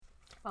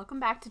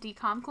Welcome back to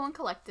Decom Cool and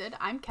Collected.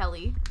 I'm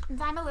Kelly.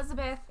 And I'm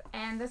Elizabeth,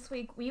 and this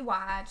week we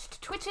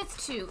watched Twitches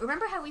 2.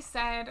 Remember how we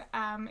said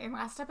in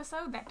last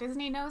episode that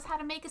Disney knows how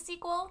to make a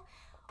sequel?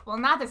 Well,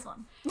 not this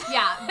one.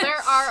 Yeah, there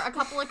are a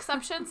couple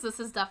exceptions. This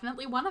is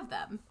definitely one of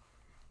them.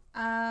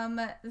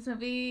 This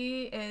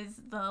movie is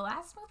the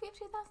last movie of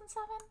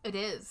 2007? It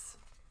is.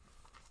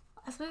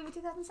 Last movie of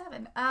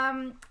 2007.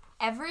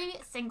 Every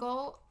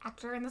single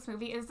actor in this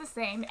movie is the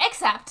same,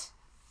 except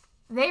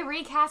they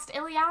recast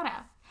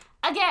Ileana.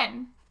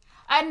 Again,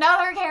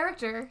 another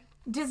character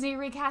Disney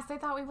recast. They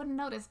thought we wouldn't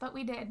notice, but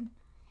we did.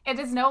 It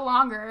is no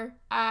longer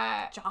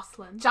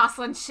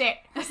Jocelyn shit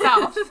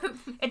herself.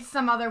 It's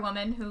some other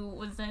woman who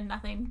was in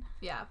nothing.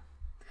 Yeah.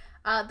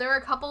 There are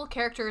a couple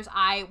characters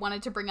I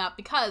wanted to bring up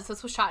because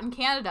this was shot in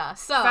Canada.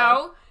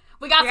 So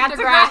we got some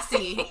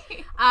Degrassi.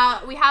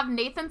 We have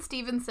Nathan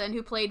Stevenson,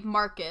 who played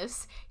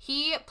Marcus.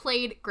 He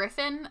played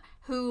Griffin,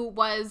 who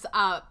was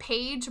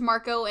Paige,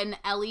 Marco, and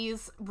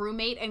Ellie's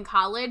roommate in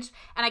college.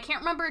 And I can't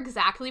remember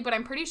exactly, but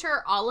I'm pretty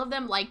sure all of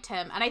them liked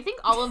him. And I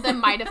think all of them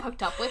might have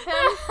hooked up with him.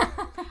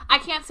 I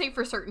can't say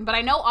for certain, but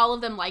I know all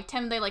of them liked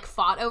him. They,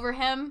 fought over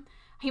him.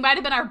 He might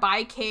have been our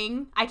bi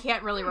king. I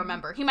can't really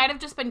remember. He might have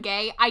just been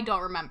gay. I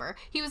don't remember.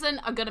 He was in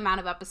a good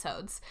amount of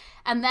episodes.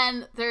 And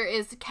then there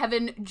is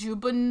Kevin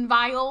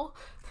Jubenville.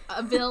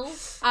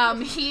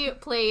 He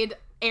played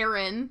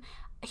Aaron.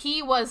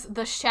 He was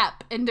the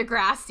Shep in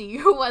Degrassi,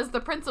 who was the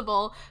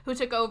principal who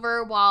took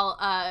over while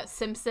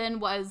Simpson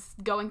was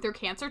going through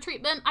cancer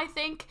treatment, I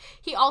think.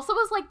 He also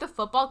was, the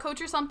football coach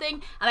or something,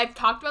 and I've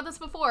talked about this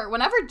before.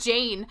 Whenever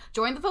Jane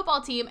joined the football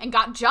team and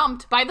got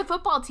jumped by the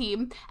football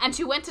team, and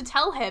she went to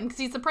tell him, because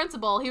he's the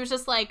principal, he was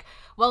just like,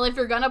 well, if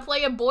you're gonna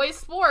play a boys'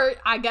 sport,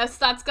 I guess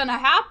that's gonna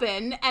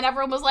happen. And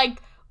everyone was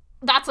like,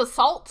 that's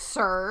assault,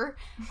 sir.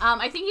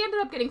 I think he ended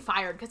up getting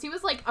fired because he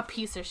was a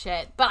piece of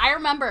shit. But I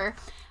remember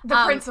the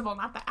principal,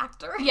 not the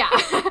actor. Yeah.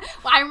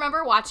 Well, I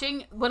remember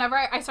whenever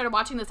I started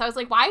watching this, I was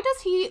like, why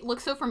does he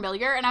look so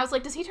familiar? And I was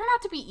like, does he turn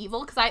out to be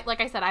evil? Because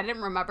I said, I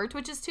didn't remember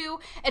Twitches 2.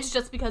 It's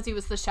just because he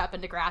was the Shep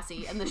in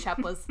Degrassi, and the Shep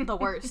was the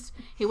worst.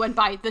 He went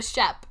by the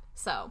Shep,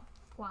 so.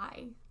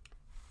 Why?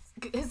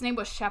 His name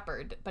was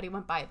Shepherd, but he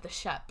went by the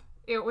Shep.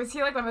 Was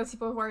he one of those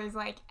people where he's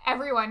like,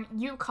 everyone,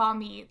 you call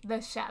me the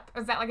Shep?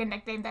 Is that a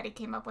nickname that he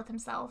came up with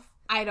himself?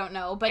 I don't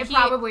know, but he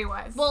probably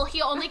was. Well,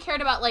 he only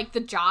cared about the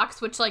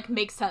jocks, which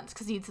makes sense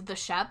because he's the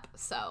Shep.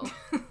 So,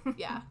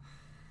 yeah.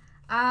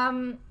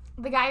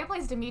 The guy who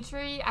plays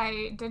Dimitri,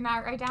 I did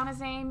not write down his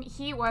name.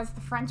 He was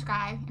the French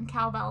guy in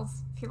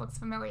Cowbells. If he looks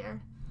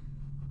familiar.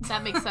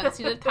 That makes sense.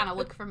 He did kind of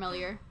look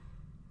familiar.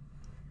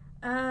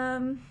 All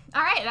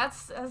right,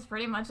 that's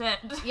pretty much it.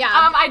 Yeah.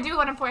 I do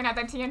want to point out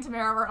that Tia and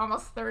Tamara were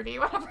almost 30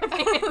 whenever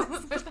they did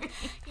this movie.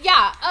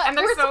 Yeah, and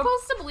we're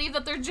supposed to believe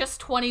that they're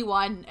just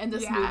 21 in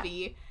this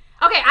movie.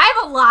 Okay, I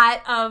have a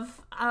lot of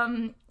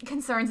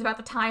concerns about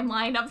the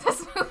timeline of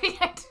this movie.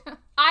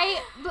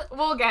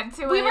 We'll get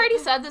to it. We've already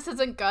said this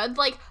isn't good.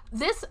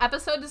 This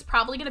episode is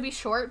probably going to be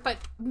short, but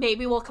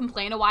maybe we'll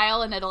complain a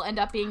while and it'll end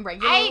up being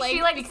regular. I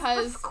feel like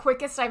because it's the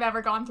quickest I've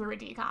ever gone through a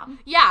decom.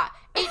 Yeah.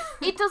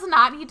 It does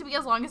not need to be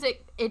as long as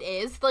it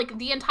is.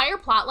 The entire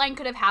plotline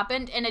could have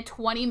happened in a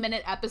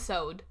 20-minute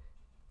episode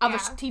of a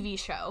TV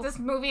show. This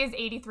movie is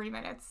 83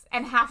 minutes,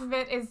 and half of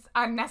it is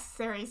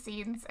unnecessary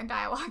scenes and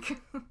dialogue.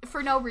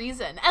 For no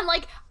reason. And,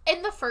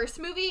 in the first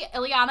movie,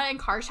 Ileana and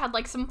Karsh had,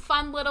 some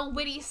fun little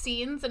witty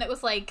scenes, and it was,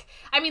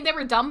 they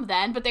were dumb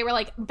then, but they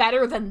were,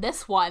 better than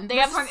this one. They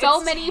have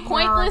so many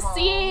pointless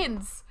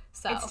scenes.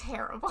 So. It's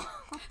terrible.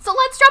 So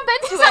let's jump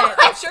into it.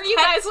 I'm sure you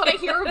guys want to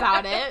hear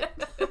about it.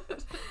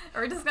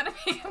 We're just going to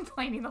be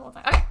complaining the whole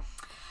time. Okay.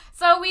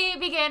 So we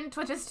begin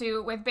Twitches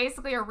 2 with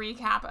basically a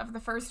recap of the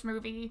first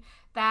movie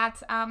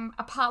that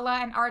Apollo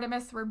and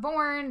Artemis were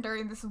born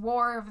during this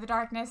war of the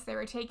darkness. They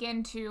were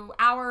taken to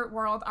our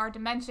world, our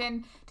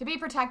dimension, to be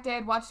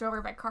protected, watched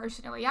over by Karsh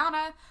and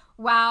Ileana,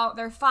 while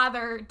their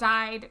father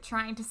died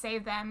trying to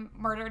save them,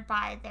 murdered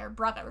by their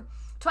brother.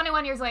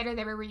 21 years later,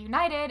 they were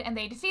reunited, and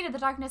they defeated the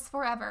darkness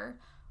forever.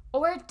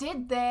 Or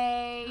did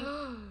they?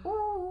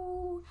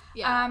 Ooh.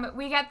 Yeah.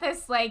 We get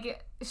this,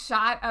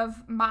 shot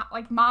of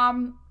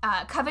mom,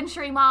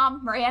 Coventry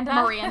mom,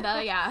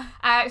 Miranda, yeah.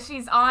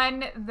 She's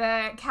on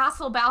the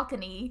castle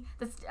balcony.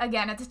 It's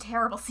a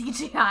terrible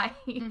CGI.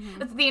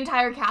 Mm-hmm. The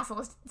entire castle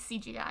is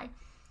CGI.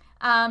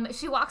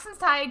 She walks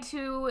inside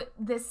to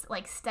this,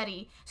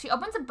 study. She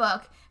opens a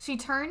book. She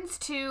turns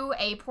to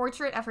a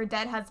portrait of her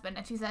dead husband,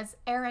 and she says,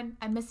 Aaron,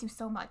 I miss you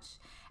so much.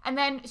 And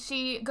then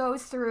she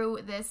goes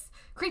through this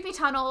creepy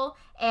tunnel,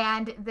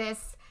 and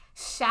this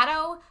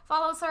shadow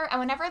follows her. And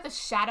whenever the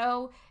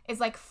shadow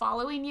is,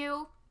 following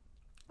you,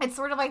 it's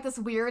sort of this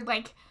weird,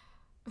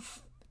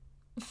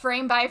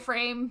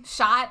 frame-by-frame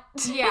shot.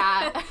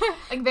 Yeah.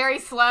 Very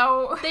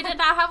slow. They did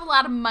not have a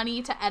lot of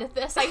money to edit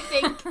this, I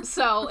think,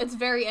 so it's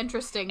very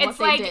interesting what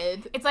they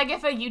did. It's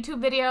if a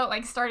YouTube video,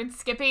 started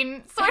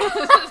skipping, sort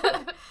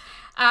of.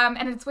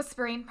 And it's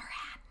whispering, Miranda.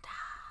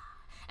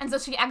 And so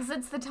she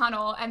exits the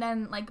tunnel and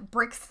then,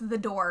 bricks the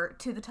door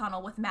to the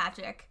tunnel with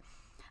magic.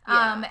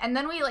 And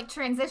then we, like,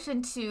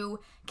 transition to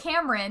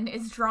Cameron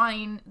is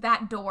drawing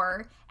that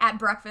door at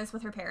breakfast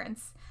with her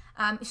parents.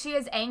 She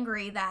is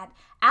angry that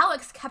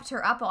Alex kept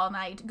her up all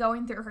night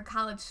going through her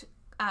college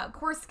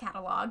course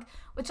catalog,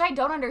 which I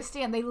don't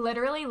understand. They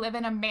literally live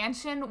in a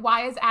mansion.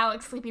 Why is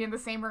Alex sleeping in the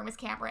same room as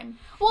Cameron?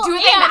 Well, do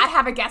they not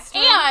have a guest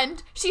room?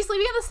 And she's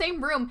sleeping in the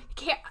same room.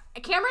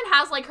 Cameron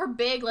has, like, her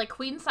big, like,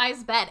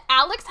 queen-size bed.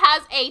 Alex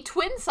has a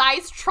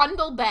twin-size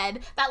trundle bed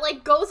that,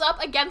 like, goes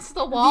up against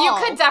the wall.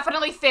 You could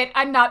definitely fit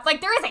another,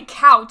 like, there is a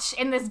couch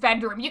in this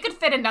bedroom. You could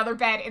fit another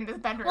bed in this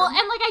bedroom. Well,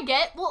 and, like,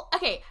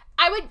 okay,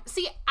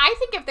 I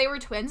think if they were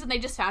twins and they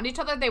just found each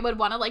other, they would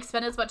want to, like,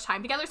 spend as much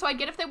time together, so I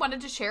get if they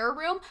wanted to share a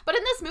room, but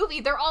in this movie,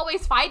 they're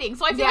always fighting,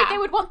 so I feel like they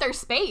would want their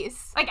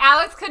space. Like,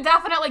 Alex could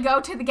definitely go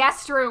to the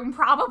guest room,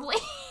 probably.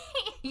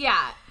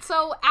 Yeah,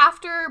 so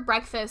after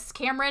breakfast,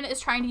 Cameron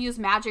is trying to use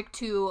magic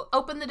to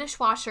open the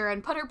dishwasher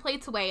and put her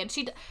plates away, and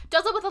she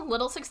does it with a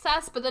little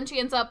success, but then she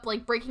ends up,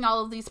 like, breaking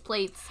all of these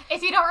plates.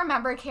 If you don't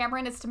remember,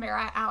 Cameron is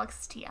Tamara,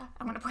 Alex is Tia.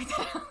 I'm gonna point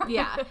that out.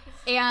 Yeah,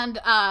 and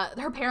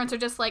her parents are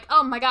just like,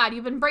 oh my god,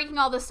 you've been breaking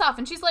all this stuff,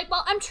 and she's like,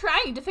 well, I'm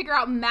trying to figure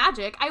out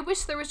magic. I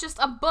wish there was just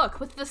a book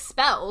with the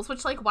spells,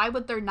 which, like, why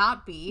would there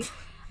not be?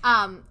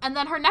 And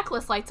then her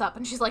necklace lights up,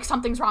 and she's like,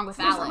 something's wrong with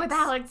Alex. With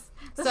Alex.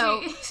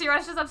 So she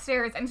rushes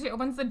upstairs, and she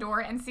opens the door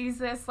and sees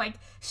this, like,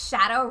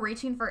 shadow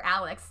reaching for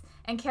Alex.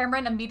 And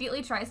Cameron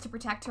immediately tries to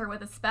protect her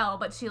with a spell,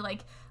 but she,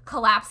 like,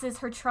 collapses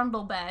her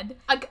trundle bed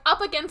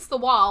up against the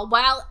wall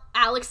while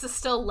Alex is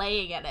still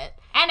laying in it.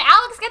 And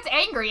Alex gets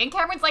angry, and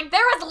Cameron's like,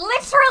 there was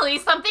literally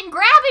something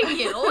grabbing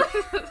you!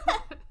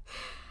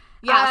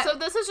 Yeah, so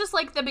this is just,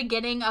 like, the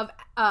beginning of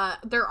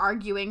they're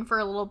arguing for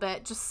a little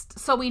bit, just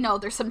so we know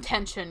there's some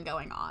tension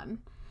going on.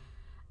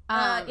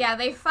 Yeah,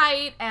 they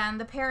fight, and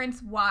the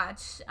parents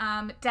watch.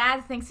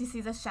 Dad thinks he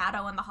sees a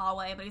shadow in the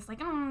hallway, but he's like,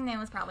 it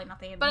was probably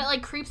nothing. But it,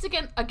 like, creeps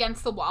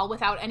against the wall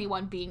without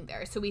anyone being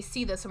there, so we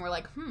see this, and we're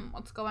like,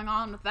 what's going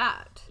on with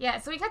that? Yeah,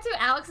 so we cut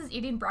to Alex is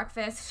eating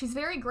breakfast. She's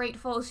very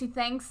grateful. She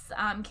thanks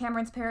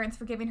Cameron's parents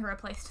for giving her a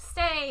place to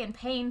stay and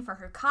paying for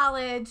her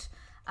college.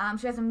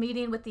 She has a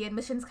meeting with the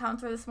admissions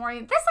counselor this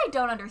morning. This I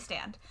don't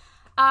understand.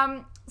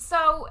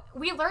 So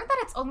we learned that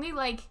it's only,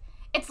 like,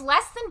 it's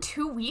less than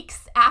 2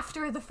 weeks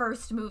after the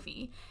first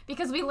movie.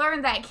 Because we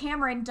learned that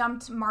Cameron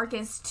dumped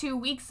Marcus 2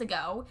 weeks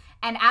ago,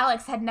 and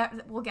Alex had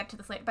never, we'll get to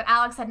this later, but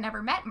Alex had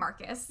never met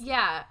Marcus.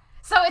 Yeah.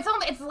 So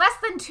it's less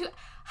than 2,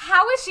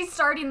 how is she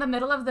starting the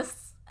middle of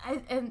this,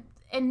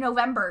 in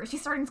November?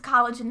 She's starting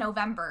college in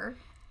November.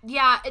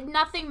 Yeah,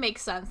 nothing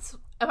makes sense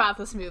about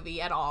this movie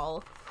at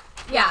all.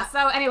 Yeah,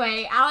 so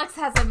anyway, Alex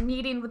has a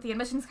meeting with the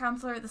admissions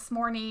counselor this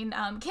morning.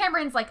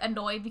 Cameron's, like,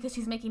 annoyed because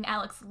she's making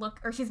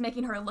she's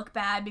making her look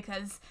bad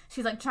because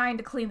she's, like, trying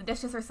to clean the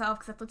dishes herself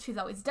because that's what she's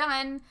always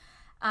done.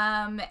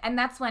 And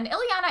that's when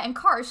Ileana and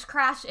Karsh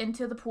crash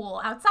into the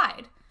pool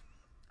outside.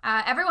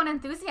 Everyone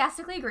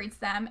enthusiastically greets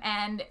them,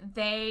 and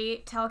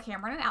they tell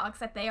Cameron and Alex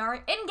that they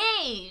are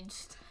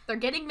engaged. They're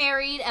getting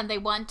married, and they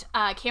want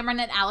Cameron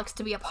and Alex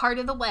to be a part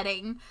of the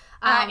wedding.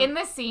 In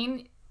this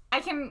scene, I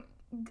can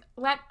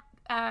let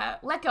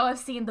go of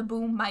seeing the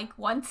boom mic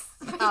once.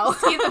 Oh.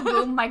 See the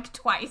boom mic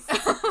twice.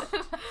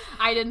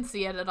 I didn't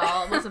see it at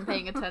all. I wasn't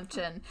paying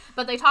attention.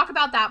 But they talk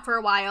about that for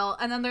a while,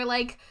 and then they're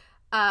like,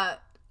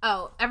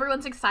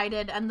 everyone's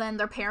excited, and then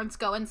their parents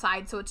go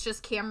inside, so it's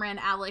just Cameron,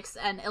 Alex,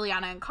 and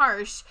Ileana and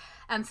Karsh.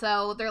 And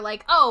so they're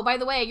like, oh, by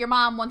the way, your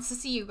mom wants to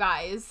see you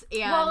guys.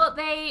 And well,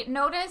 they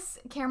notice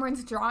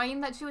Cameron's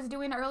drawing that she was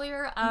doing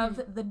earlier of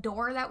the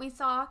door that we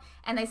saw.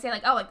 And they say,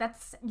 like, oh, like,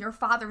 that's your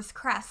father's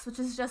crest, which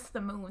is just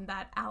the moon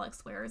that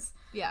Alex wears.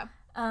 Yeah.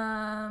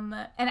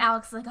 And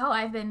Alex is like, oh,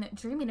 I've been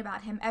dreaming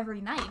about him every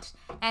night.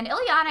 And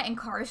Ileana and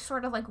Karsh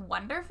sort of, like,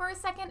 wonder for a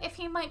second if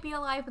he might be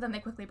alive, but then they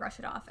quickly brush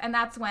it off. And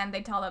that's when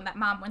they tell them that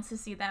mom wants to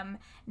see them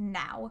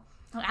now.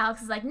 And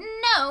Alex is like,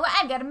 no,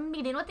 I've got a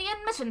meeting with the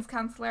admissions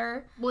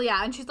counselor. Well,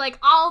 yeah, and she's like,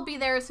 I'll be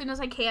there as soon as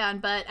I can,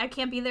 but I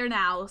can't be there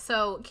now.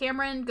 So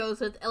Cameron goes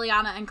with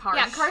Ileana and Karsh.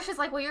 Yeah, Karsh is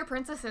like, well, you're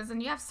princesses,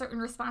 and you have certain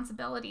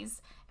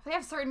responsibilities. If they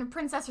have certain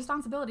princess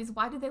responsibilities,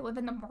 why do they live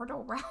in the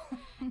mortal realm?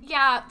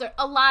 Yeah,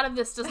 a lot of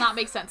this does not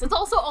make sense. It's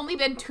also only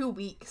been 2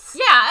 weeks.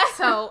 Yeah.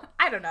 So,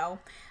 I don't know.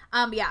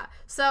 Yeah,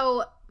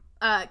 so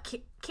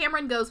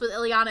Cameron goes with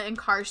Ileana and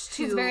Karsh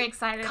to She's very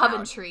excited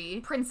Coventry.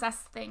 About princess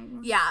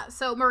things. Yeah,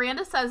 so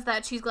Miranda says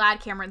that she's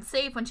glad Cameron's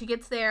safe when she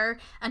gets there,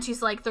 and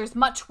she's like, there's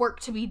much work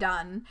to be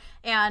done,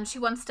 and she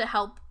wants to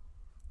help.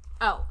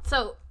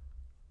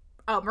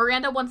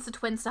 Miranda wants the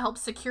twins to help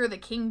secure the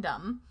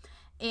kingdom.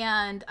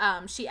 And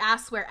she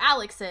asks where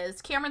Alex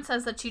is. Cameron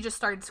says that she just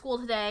started school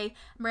today.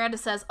 Miranda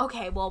says,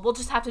 okay, well, we'll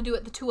just have to do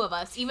it, the two of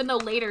us. Even though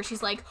later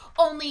she's like,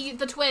 only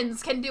the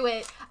twins can do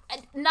it.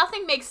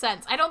 Nothing makes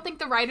sense. I don't think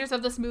the writers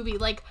of this movie,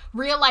 like,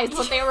 realized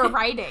what they were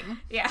writing.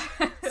 Yeah.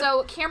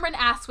 So Cameron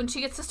asks when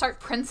she gets to start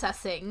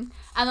princessing.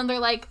 And then they're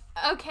like,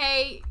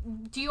 okay,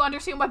 do you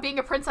understand what being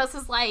a princess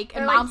is like?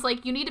 And Mom's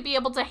like, you need to be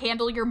able to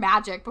handle your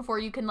magic before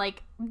you can,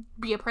 like,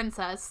 be a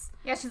princess.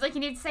 Yeah, she's like, you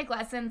need to take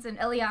lessons, and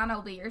Ileana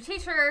will be your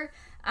teacher.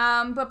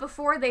 But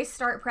before they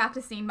start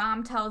practicing,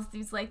 Mom tells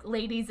these, like,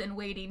 ladies in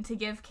waiting to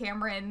give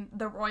Cameron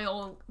the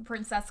royal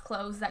princess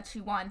clothes that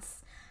she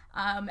wants.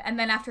 And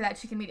then after that,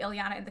 she can meet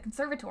Ileana in the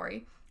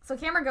conservatory. So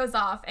Cameron goes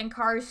off, and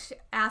Karsh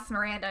asks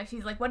Miranda,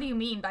 she's like, what do you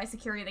mean by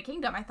securing the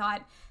kingdom? I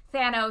thought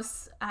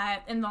Thanos,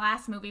 in the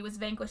last movie, was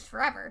vanquished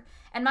forever.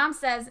 And Mom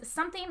says,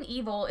 something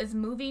evil is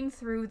moving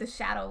through the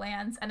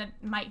Shadowlands, and it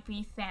might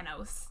be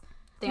Thanos.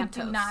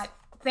 Thantos.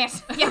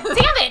 Yeah,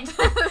 damn it!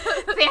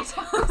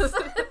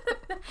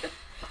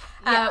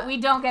 Thanos. We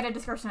don't get a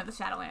description of the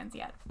Shadowlands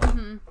yet.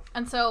 Mm-hmm.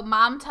 And so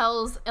Mom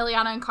tells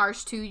Ileana and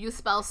Karsh to use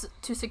spells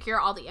to secure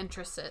all the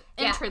entrances.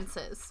 Yeah.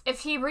 If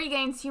he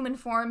regains human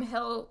form,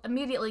 he'll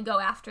immediately go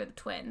after the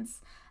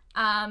twins.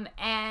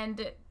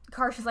 And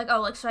Karsh is like,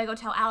 oh, like, should I go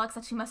tell Alex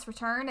that she must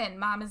return? And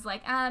Mom is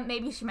like,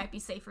 maybe she might be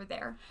safer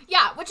there.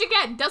 Yeah, which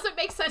again, doesn't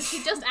make sense.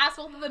 She just asked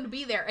both of them to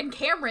be there. And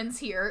Cameron's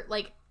here.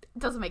 Like,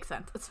 doesn't make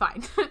sense. It's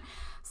fine.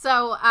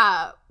 So,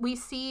 we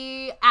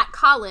see at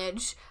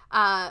college,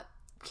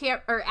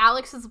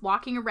 Alex is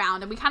walking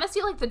around, and we kind of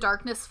see, like, the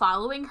darkness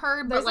following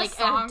her, but, like,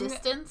 at a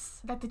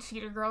distance. That the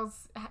Cheater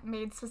Girls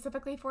made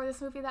specifically for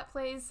this movie that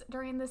plays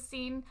during this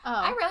scene. Oh.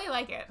 I really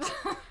like it.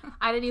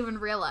 I didn't even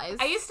realize.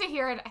 I used to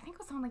hear it, I think it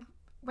was on, like,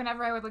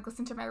 whenever I would, like,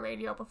 listen to my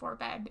radio before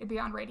bed, it'd be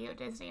on Radio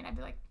Disney, and I'd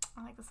be like,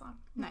 I like this song.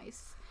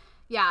 Nice.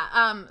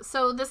 Yeah,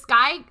 so this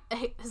guy,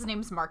 his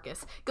name's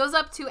Marcus, goes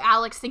up to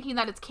Alex thinking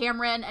that it's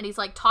Cameron, and he's,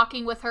 like,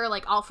 talking with her,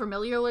 like, all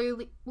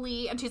familiarly,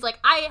 and she's like,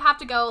 I have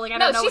to go, like, I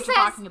don't know what you're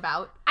talking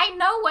about. I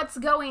know what's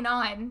going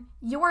on.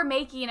 You're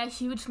making a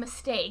huge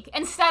mistake.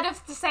 Instead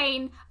of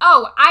saying,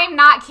 oh, I'm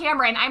not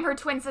Cameron, I'm her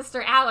twin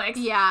sister Alex.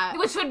 Yeah.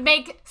 Which would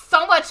make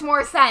so much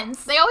more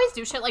sense. They always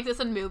do shit like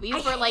this in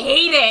movies where, like,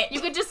 hate it. You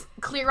could just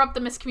clear up the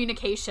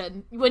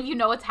miscommunication when you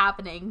know what's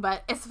happening,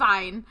 but it's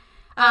fine.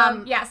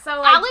 Yeah, so,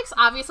 like, Alex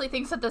obviously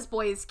thinks that this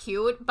boy is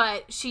cute,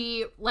 but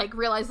she, like,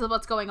 realizes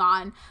what's going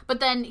on. But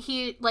then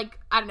he, like,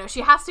 I don't know, she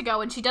has to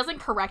go, and she doesn't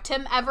correct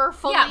him ever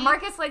fully. Yeah,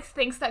 Marcus, like,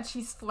 thinks that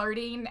she's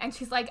flirting, and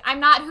she's like,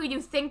 I'm not who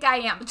you think I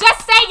am.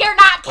 Just say you're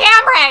not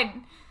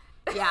Cameron!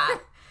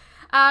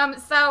 Yeah.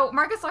 So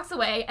Marcus walks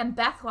away, and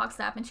Beth walks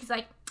up, and she's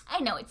like,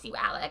 I know it's you,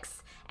 Alex.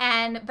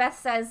 And Beth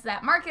says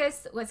that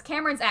Marcus was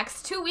Cameron's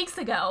ex 2 weeks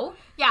ago.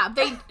 Yeah,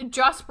 they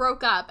just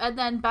broke up. And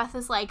then Beth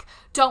is like,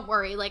 don't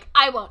worry, like,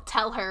 I won't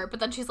tell her.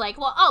 But then she's like,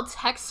 well, I'll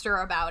text her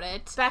about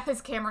it. Beth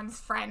is Cameron's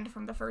friend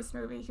from the first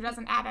movie who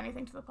doesn't add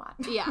anything to the plot.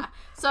 Yeah.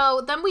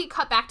 So then we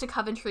cut back to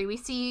Coventry. We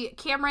see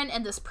Cameron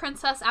in this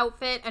princess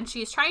outfit, and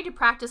she's trying to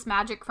practice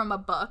magic from a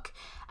book.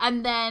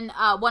 And then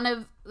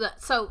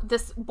so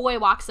this boy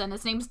walks in.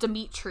 His name's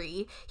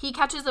Dimitri. He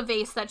catches a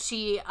vase that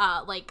she,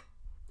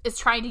 is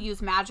trying to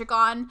use magic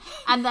on,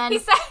 and then he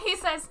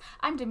says,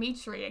 I'm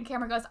Dimitri, and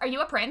Cameron goes, are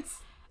you a prince?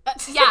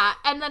 Yeah,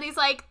 and then he's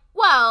like,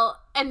 well,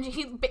 and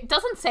he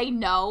doesn't say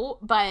no,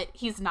 but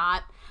he's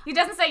not. He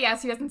doesn't say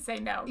yes, he doesn't say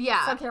no.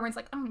 Yeah. So Cameron's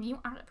like, oh, you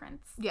aren't a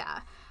prince.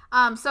 Yeah.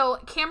 So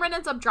Cameron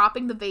ends up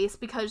dropping the vase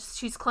because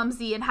she's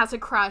clumsy and has a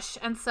crush,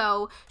 and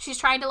so she's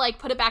trying to, like,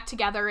 put it back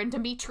together, and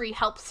Dimitri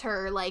helps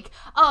her, like,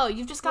 oh,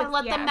 you've just got to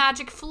let the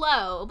magic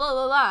flow, blah,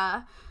 blah,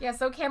 blah. Yeah,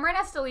 so Cameron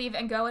has to leave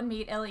and go and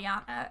meet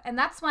Ileana, and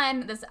that's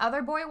when this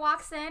other boy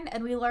walks in,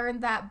 and we learn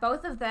that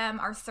both of them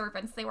are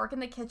servants. They work in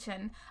the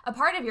kitchen. A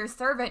part of your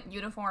servant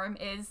uniform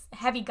is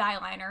heavy guy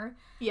liner.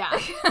 Yeah.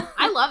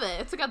 I love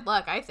it. It's a good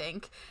look, I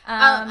think.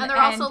 And they're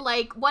also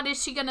like, what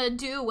is she gonna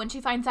do when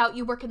she finds out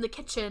you work in the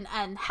kitchen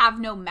and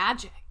have no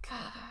magic?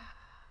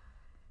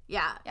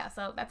 Yeah. Yeah,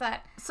 so that's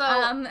that. So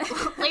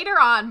later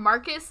on,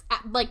 Marcus,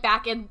 like,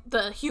 back in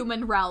the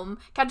human realm,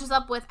 catches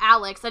up with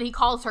Alex, and he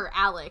calls her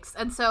Alex.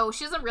 And so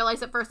she doesn't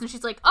realize at first, and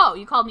she's like, oh,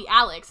 you called me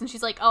Alex. And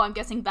she's like, oh, I'm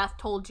guessing Beth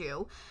told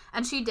you.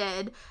 And she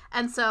did.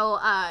 And so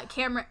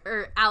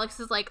Alex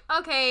is like,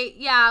 okay,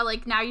 yeah,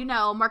 like, now you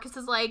know. Marcus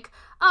is like,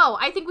 oh,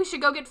 I think we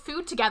should go get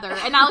food together.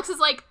 And Alex is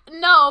like,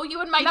 no, you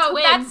and my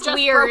twin just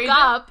broke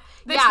up.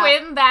 The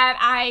twin that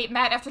I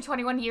met after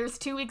 21 years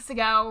 2 weeks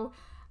ago.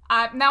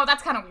 No,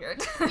 that's kind of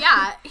weird.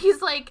 Yeah,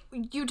 he's like,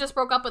 you just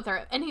broke up with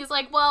her. And he's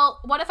like, well,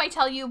 what if I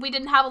tell you we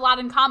didn't have a lot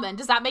in common?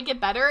 Does that make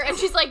it better? And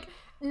she's like,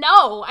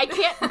 no, I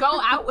can't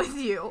go out with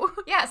you.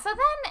 Yeah, so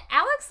then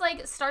Alex,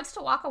 like, starts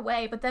to walk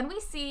away, but then we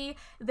see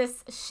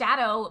this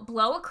shadow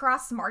blow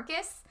across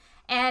Marcus,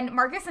 and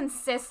Marcus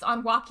insists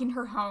on walking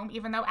her home,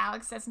 even though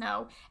Alex says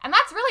no. And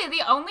that's really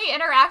the only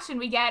interaction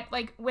we get,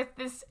 like, with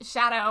this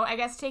shadow, I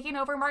guess, taking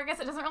over Marcus.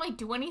 It doesn't really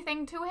do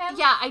anything to him.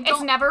 Yeah,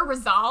 it's never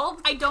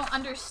resolved. I don't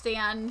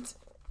understand.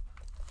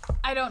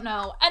 I don't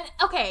know. And,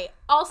 okay,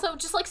 also,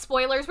 just, like,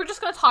 spoilers, we're just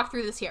gonna talk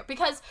through this here.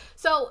 Because,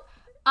 so,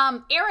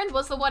 Aaron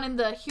was the one in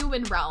the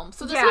human realm.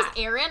 So this was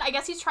Aaron. I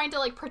guess he's trying to,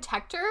 like,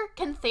 protect her.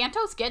 Can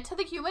Thanos get to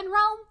the human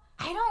realm?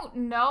 I don't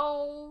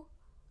know.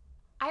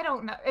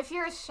 If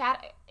you're a shadow,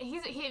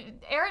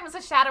 Aaron was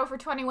a shadow for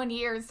 21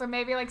 years, so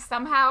maybe, like,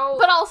 somehow.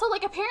 But also,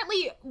 like,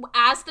 apparently,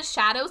 as the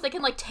shadows, they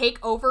can, like,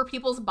 take over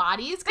people's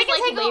bodies. Because,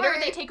 like, later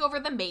they take over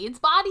the maid's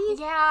body.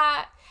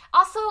 Yeah.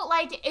 Also,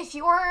 like, if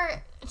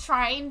you're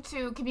trying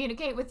to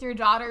communicate with your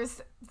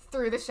daughters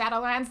through the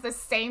Shadowlands the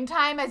same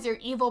time as your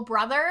evil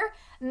brother,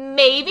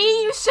 maybe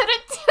you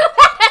shouldn't do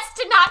that as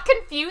to not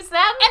confuse them.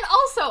 And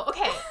also,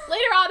 okay,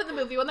 later on in the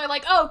movie when they're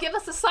like, oh, give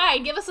us a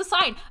sign, you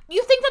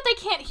think that they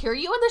can't hear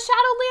you in the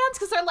Shadowlands?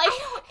 Because they're like,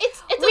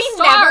 it's a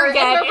star,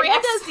 and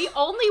Miranda's the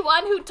only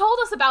one who told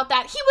us about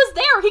that. He was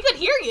there, he could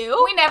hear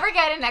you. We never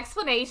get an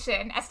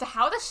explanation as to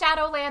how the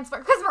Shadowlands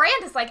work. Because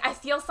Miranda's like, I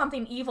feel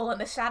something evil in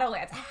the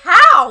Shadowlands.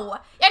 How?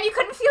 And you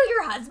couldn't feel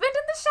your husband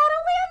in the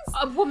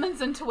Shadowlands? A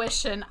woman's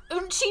intuition.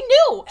 She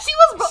knew. She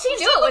was going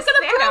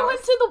to throw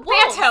into the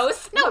wolves.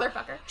 Thanos. No,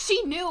 motherfucker.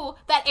 She knew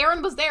that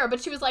Aaron was there,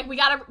 but she was like, we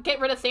gotta get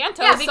rid of Thanos.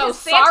 Yeah,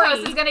 because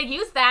Thanos is gonna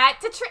use that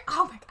to trick.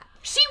 Oh my god.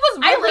 She was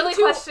willing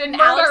to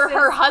murder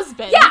her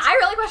husband. Yeah, I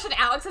really question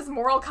Alex's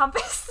moral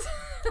compass.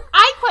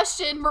 I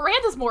question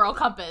Miranda's moral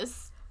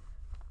compass.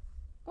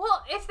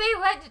 Well, if they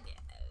let...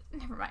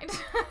 Never mind.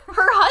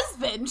 Her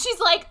husband. She's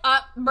like,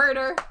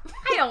 murder.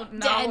 I don't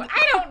know. Dead.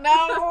 I don't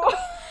know.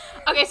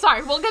 Okay,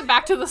 sorry. We'll get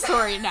back to the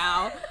story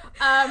now.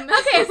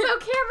 Okay, so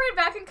Cameron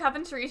back in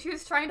Coventry, she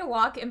was trying to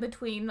walk in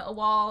between a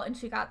wall and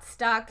she got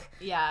stuck.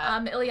 Yeah.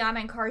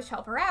 Ileana and Karsh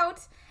help her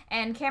out,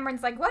 and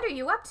Cameron's like, what are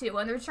you up to?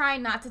 And they're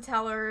trying not to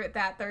tell her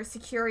that they're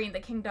securing the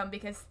kingdom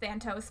because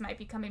Thanos might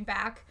be coming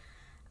back.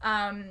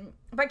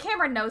 But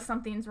Cameron knows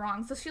something's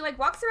wrong, so she like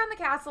walks around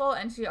the castle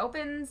and she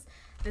opens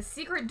the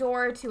secret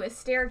door to a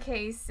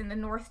staircase in the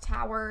North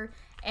Tower,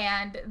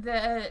 and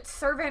the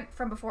servant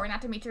from before,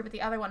 not Dimitri, but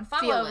the other one,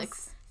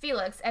 follows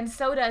Felix, and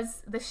so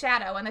does the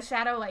Shadow, and the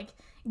Shadow like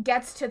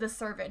gets to the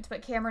servant,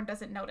 but Cameron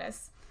doesn't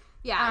notice.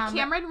 Yeah,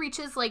 Cameron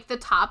reaches like the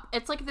top.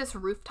 It's like this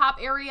rooftop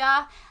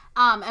area,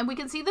 and we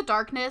can see the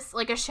darkness,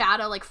 like a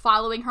shadow like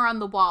following her on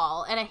the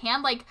wall, and a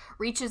hand like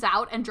reaches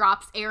out and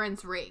drops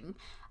Aaron's ring.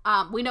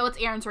 We know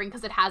it's Aaron's ring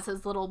because it has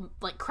his little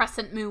like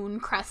crescent moon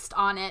crest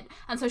on it,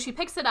 and so she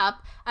picks it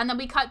up, and then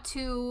we cut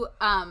to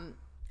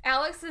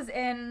Alex is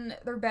in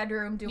their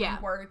bedroom doing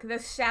work. The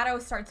Shadow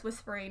starts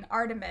whispering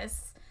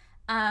Artemis.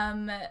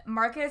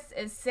 Marcus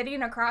is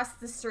sitting across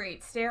the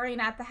street staring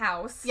at the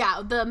house.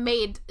 Yeah, the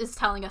maid is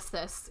telling us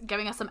this,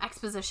 giving us some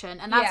exposition,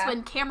 and that's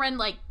when Cameron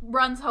like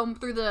runs home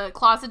through the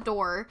closet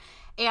door,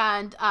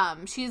 and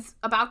she's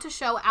about to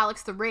show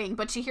Alex the ring,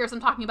 but she hears him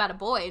talking about a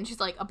boy, and she's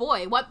like, a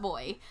boy? What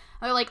boy?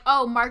 And they're like,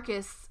 oh,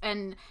 Marcus,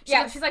 and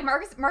she's like,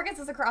 Marcus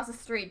is across the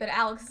street, but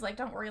Alex is like,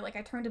 don't worry, like,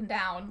 I turned him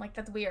down, like,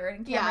 that's weird,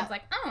 and Cameron's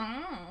like,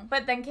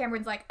 but then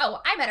Cameron's like,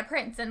 oh, I met a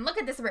prince, and look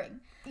at this ring.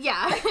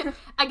 Yeah.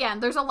 Again,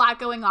 there's a lot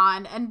going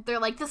on, and they're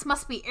like, this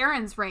must be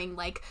Aaron's ring,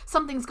 like,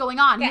 something's going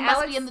on. He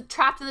must be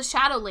trapped in the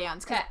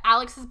Shadowlands, because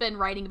Alex has been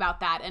writing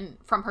about that and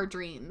from her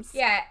dreams.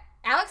 Yeah,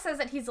 Alex says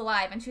that he's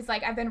alive, and she's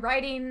like, I've been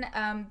writing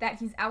that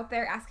he's out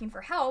there asking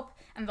for help,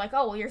 and like,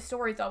 oh, well, your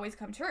stories always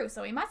come true,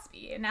 so he must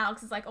be. And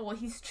Alex is like, oh, well,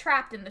 he's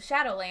trapped in the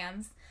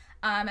Shadowlands,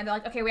 and they're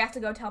like, okay, we have to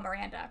go tell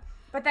Miranda.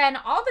 But then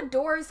all the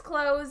doors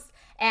close,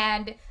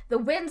 and the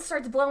wind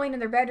starts blowing in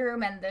their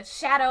bedroom, and the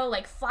Shadow,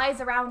 like,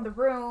 flies around the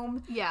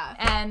room. Yeah.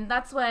 And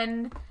that's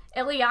when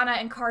Ileana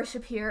and Karsh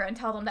appear and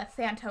tell them that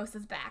Thanos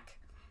is back.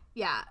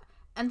 Yeah.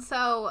 And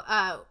so,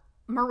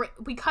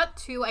 we cut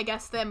to, I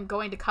guess, them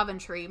going to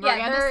Coventry.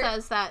 Miranda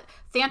says that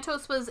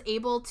Thanos was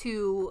able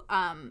to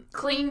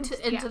cling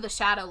into the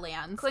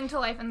Shadowlands. Cling to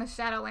life in the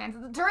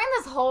Shadowlands. During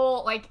this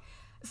whole, like,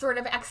 sort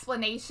of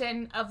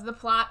explanation of the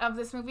plot of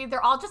this movie,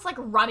 they're all just, like,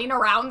 running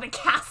around the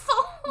castle.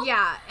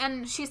 Yeah,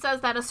 and she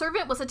says that a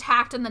servant was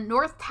attacked in the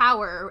North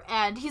Tower,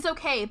 and he's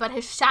okay, but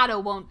his shadow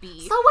won't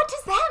be. So what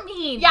does that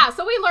mean? Yeah,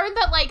 so we learned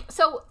that, like,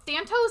 so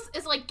Thanos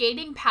is, like,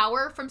 gaining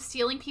power from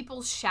stealing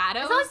people's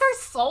shadows. Is it like their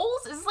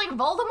souls? Is this like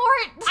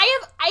Voldemort?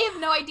 I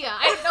have no idea.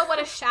 I don't know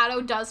what a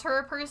shadow does for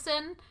a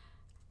person.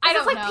 I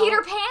don't know. Is this like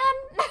Peter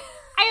Pan?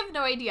 I have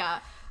no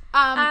idea.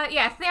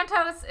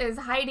 Thanos is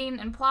hiding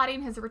and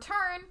plotting his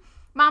return.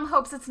 Mom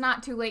hopes it's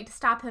not too late to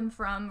stop him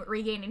from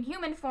regaining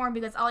human form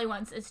because all he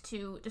wants is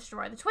to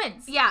destroy the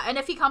twins. Yeah, and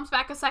if he comes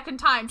back a second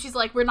time, she's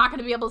like, we're not going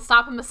to be able to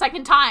stop him a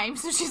second time.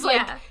 So she's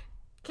like...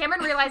 Cameron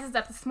realizes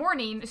that this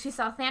morning she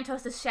saw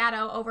Thanos'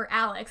 shadow over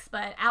Alex,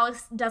 but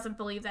Alex doesn't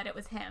believe that it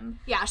was him.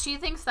 Yeah, she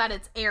thinks that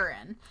it's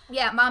Aaron.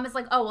 Yeah, Mom is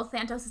like, oh, well,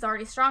 Thanos is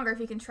already stronger if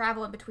he can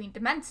travel in between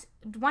dimensions.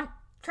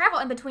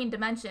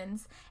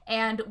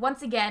 And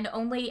once again,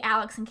 only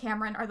Alex and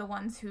Cameron are the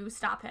ones who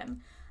stop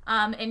him.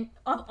 And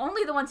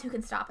only the ones who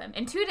can stop him.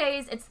 In 2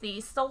 days, it's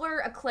the solar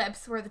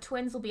eclipse where the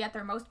twins will be at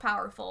their most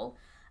powerful.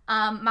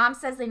 Mom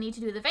says they need to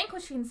do the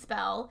vanquishing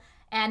spell,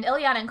 and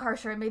Ileana and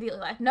Karsh are immediately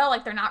like, no,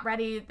 like, they're not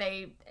ready.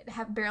 They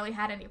have barely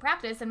had any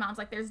practice, and Mom's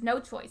like, there's no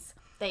choice.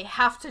 They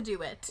have to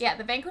do it. Yeah,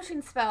 the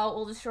vanquishing spell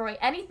will destroy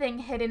anything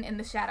hidden in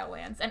the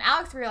Shadowlands, and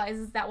Alex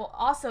realizes that will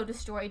also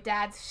destroy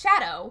Dad's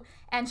shadow,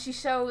 and she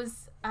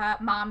shows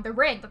Mom the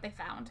ring that they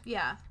found.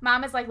 Yeah.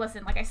 Mom is like,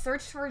 listen, like, I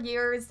searched for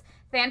years.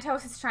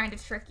 Thanos is trying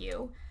to trick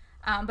you.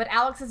 But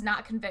Alex is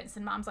not convinced,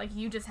 and Mom's like,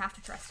 you just have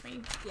to trust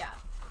me. Yeah.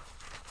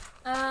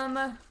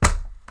 So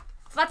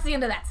that's the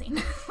end of that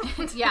scene.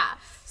 Yeah.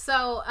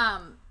 So,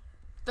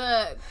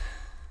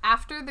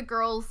 after the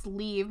girls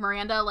leave,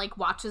 Miranda, like,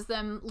 watches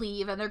them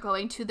leave, and they're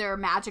going to their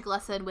magic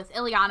lesson with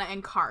Ileana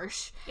and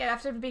Karsh. Yeah, they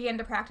have to begin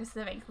to practice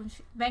the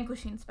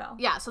vanquishing spell.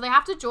 Yeah, so they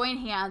have to join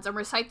hands and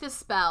recite this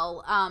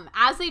spell.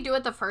 As they do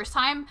it the first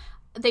time,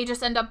 they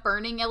just end up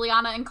burning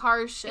Ileana and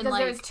Karsh. Because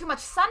there was too much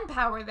sun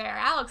power there.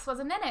 Alex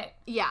wasn't in it.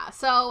 Yeah,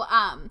 so,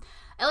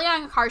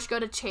 Ileana and Karsh go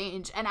to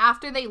change, and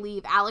after they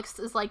leave, Alex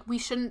is like, we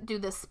shouldn't do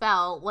this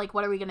spell. Like,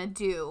 what are we gonna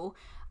do?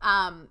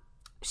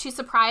 She's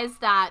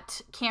surprised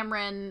that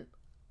Cameron...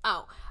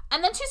 Oh.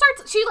 And then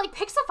she, like,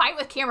 picks a fight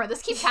with Cameron.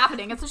 This keeps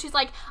happening. And so she's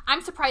like,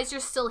 I'm surprised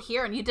you're still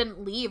here and you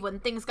didn't leave when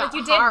things got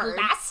hard. Like you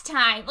did last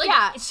time. Like,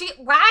 yeah.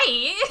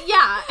 Why?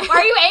 Yeah. Why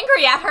are you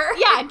angry at her?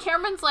 Yeah, and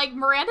Cameron's like,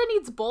 Miranda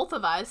needs both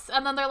of us.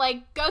 And then they're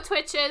like, go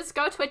Twitches.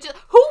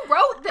 Who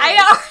wrote this? I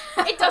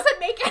know. It doesn't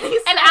make any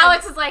sense. And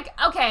Alex is like,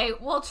 okay,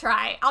 we'll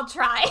try. I'll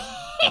try.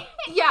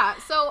 Yeah,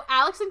 so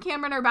Alex and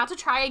Cameron are about to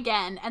try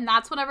again. And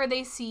that's whenever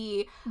they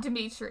see...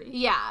 Dimitri.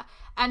 Yeah.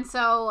 And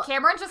so...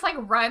 Cameron just, like,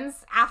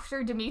 runs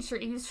after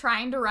Dimitri. He's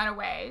trying to run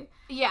away.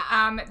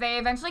 Yeah. They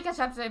eventually catch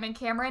up to him, and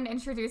Cameron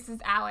introduces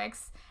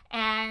Alex,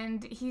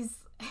 and he's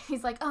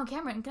like, oh,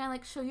 Cameron, can I,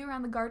 like, show you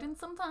around the garden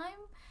sometime?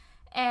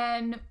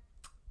 And,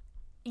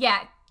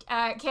 yeah,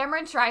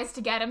 Cameron tries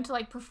to get him to,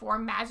 like,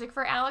 perform magic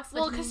for Alex.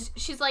 Well, because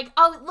she's like,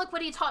 oh, look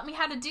what he taught me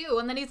how to do.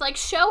 And then he's like,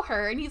 show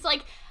her. And he's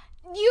like...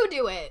 You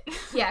do it.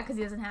 Yeah, because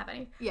he doesn't have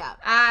any.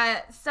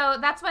 Yeah. So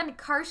that's when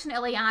Karsh and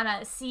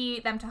Ileana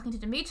see them talking to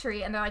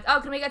Dimitri, and they're like,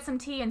 oh, can we get some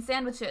tea and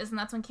sandwiches? And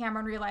that's when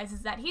Cameron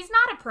realizes that he's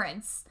not a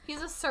prince.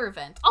 He's a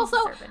servant. Also,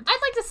 I'd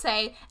like to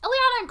say,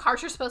 Ileana and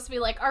Karsh are supposed to be,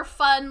 like, our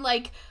fun,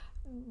 like...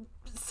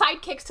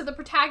 sidekicks to the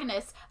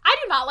protagonist. I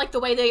do not like the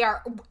way they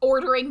are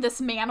ordering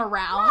this man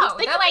around. No,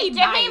 they're like, give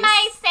me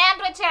my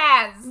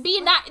sandwiches.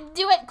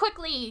 Do it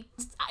quickly.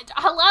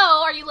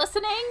 Hello, are you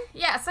listening?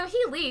 Yeah, so he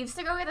leaves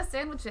to go get the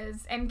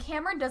sandwiches, and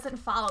Cameron doesn't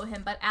follow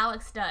him, but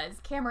Alex does.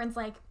 Cameron's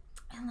like,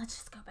 and let's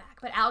just go back.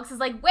 But Alex is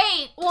like,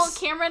 wait. Well,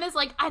 Cameron is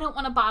like, I don't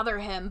want to bother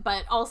him,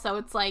 but also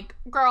it's like,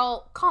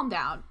 girl, calm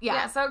down.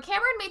 Yeah, so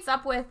Cameron meets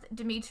up with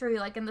Dimitri,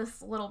 like, in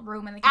this little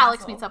room in the castle.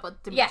 Alex meets up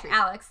with Dimitri. Yeah,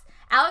 Alex.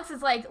 Alex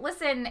is like,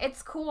 listen,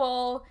 it's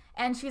cool.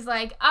 And she's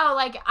like, oh,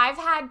 like, I've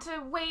had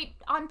to wait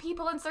on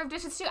people and serve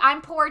dishes too.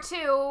 I'm poor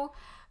too.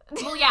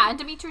 Well, yeah, and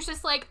Dimitri's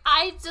just like,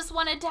 I just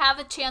wanted to have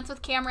a chance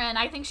with Cameron.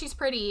 I think she's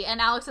pretty.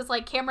 And Alex is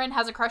like, Cameron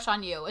has a crush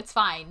on you. It's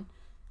fine.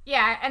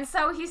 Yeah, and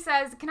so he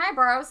says, can I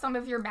borrow some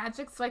of your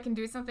magic so I can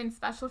do something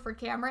special for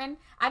Cameron?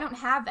 I don't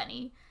have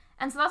any.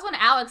 And so that's when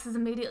Alex is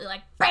immediately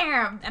like,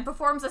 bam, and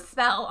performs a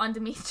spell on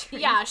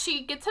Dimitri. Yeah,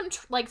 she gets him,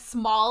 like,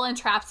 small and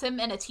traps him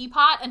in a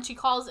teapot, and she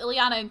calls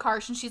Ileana and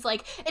Karsh, and she's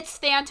like, it's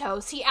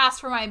Thantos, he asked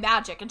for my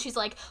magic. And she's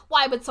like,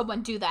 why would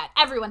someone do that?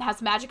 Everyone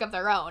has magic of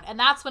their own. And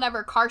that's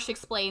whenever Karsh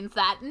explains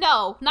that,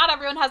 no, not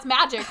everyone has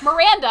magic.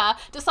 Miranda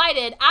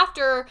decided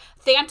after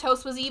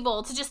Thantos was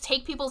evil to just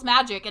take people's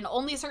magic, and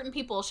only certain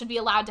people should be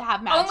allowed to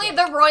have magic. Only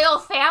the royal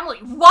family.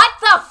 What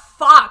the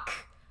fuck?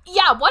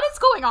 Yeah, what is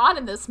going on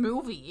in this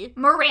movie?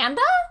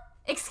 Miranda?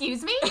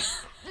 Excuse me? And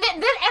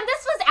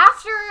this was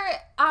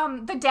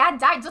after the dad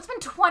died, so it's been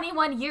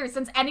 21 years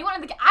since anyone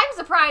in the... I'm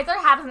surprised there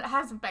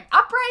hasn't been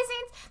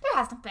uprisings, there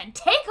hasn't been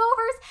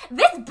takeovers.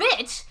 This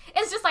bitch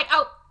is just like,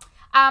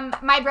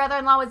 my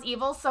brother-in-law was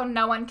evil, so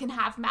no one can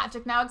have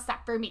magic now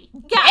except for me.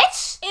 Yeah,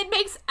 bitch! It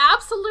makes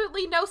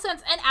absolutely no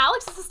sense. And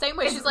Alex is the same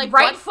way. She's like...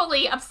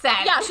 rightfully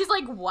upset. Yeah, she's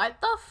like, what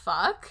the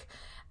fuck?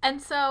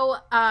 And so,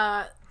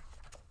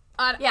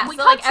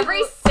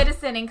 every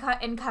citizen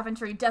in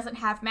Coventry doesn't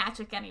have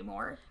magic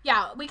anymore.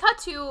 Yeah, we cut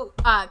to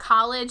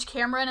college.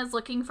 Cameron is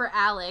looking for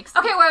Alex.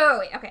 Okay,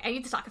 wait. Okay, I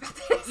need to talk about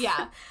this.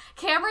 Yeah.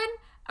 Cameron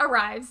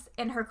arrives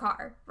in her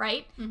car,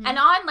 right? Mm-hmm. And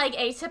on, like,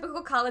 a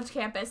typical college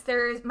campus,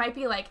 there might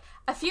be, like,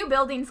 a few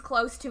buildings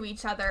close to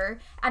each other,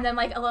 and then,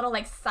 like, a little,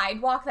 like,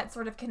 sidewalk that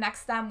sort of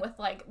connects them with,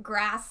 like,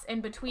 grass in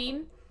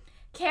between.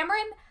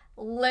 Cameron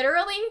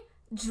literally...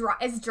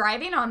 is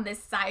driving on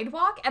this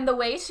sidewalk, and the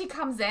way she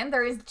comes in,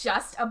 there is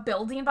just a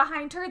building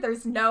behind her.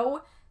 There's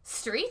no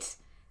street.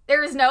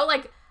 There is no,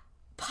 like,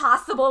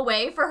 possible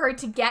way for her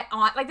to get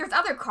on. Like, there's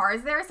other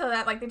cars there, so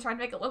that, like, they try to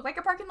make it look like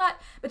a parking lot,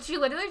 but she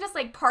literally just,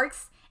 like,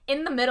 parks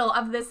in the middle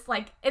of this,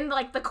 like, in,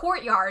 like, the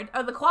courtyard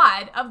of the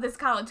quad of this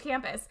college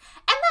campus.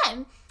 And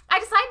then I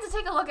decided to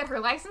take a look at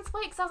her license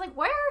plate, because I was like,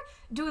 where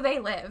do they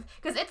live?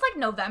 Because it's, like,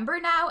 November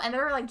now, and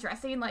they're, like,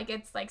 dressing like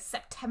it's, like,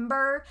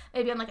 September,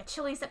 maybe on, like, a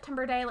chilly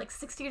September day, like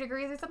 60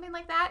 degrees or something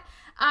like that.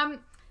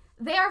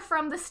 They are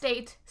from the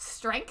state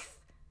Strength,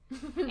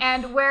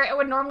 and where it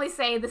would normally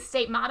say the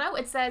state motto,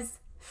 it says,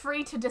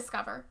 free to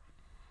discover.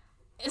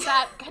 Is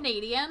that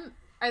Canadian?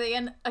 Are they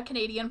in a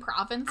Canadian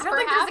province, I don't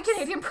think there's a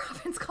Canadian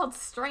province called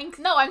Strength.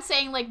 No, I'm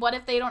saying, like, what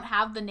if they don't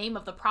have the name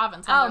of the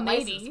province on their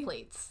license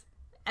plates?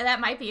 And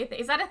that might be a thing.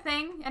 Is that a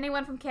thing?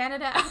 Anyone from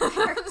Canada out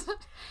there?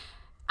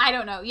 I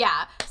don't know.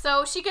 Yeah.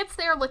 So she gets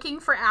there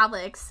looking for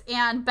Alex,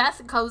 and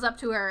Beth goes up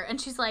to her,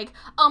 and she's like,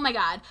 oh my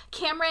god,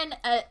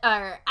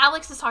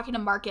 Alex is talking to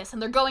Marcus,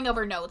 and they're going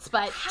over notes,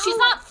 but she's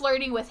not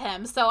flirting with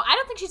him, so I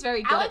don't think she's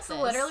very good at this.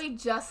 Alex literally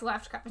just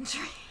left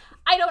Coventry.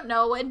 I don't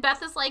know. And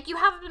Beth is like, you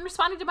haven't been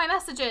responding to my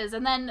messages.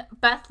 And then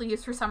Beth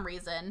leaves for some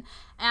reason.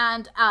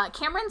 And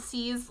Cameron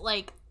sees,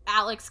 like,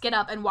 Alex get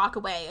up and walk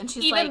away. And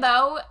she's Even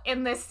though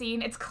in this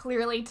scene, it's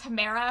clearly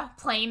Tamara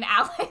playing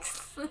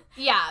Alex.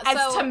 Yeah.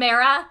 As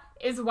Tamara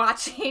is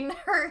watching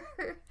her.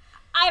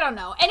 I don't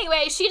know.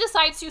 Anyway, she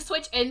decides to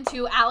switch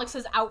into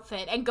Alex's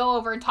outfit and go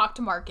over and talk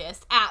to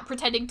Marcus,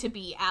 pretending to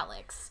be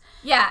Alex.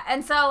 Yeah,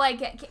 and so,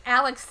 like,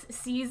 Alex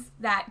sees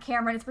that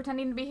Cameron is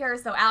pretending to be her,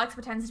 so Alex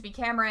pretends to be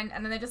Cameron,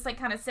 and then they just, like,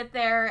 kind of sit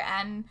there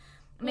and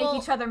make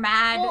each other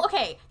mad. Well,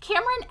 okay,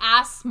 Cameron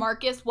asks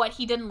Marcus what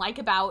he didn't like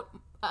about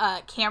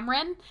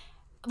Cameron,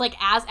 like,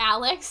 as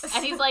Alex,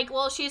 and he's like,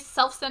 well, she's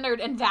self-centered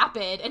and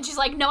vapid, and she's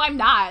like, no, I'm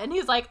not, and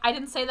he's like, I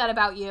didn't say that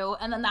about you,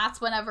 and then that's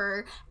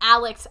whenever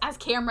Alex, as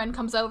Cameron,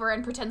 comes over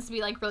and pretends to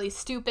be, like, really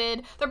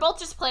stupid. They're both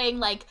just playing,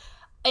 like,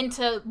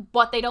 into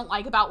what they don't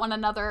like about one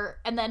another,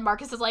 and then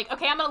Marcus is like,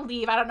 okay, I'm gonna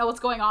leave, I don't know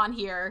what's going on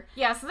here.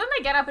 Yeah, so then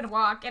they get up and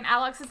walk, and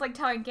Alex is, like,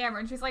 telling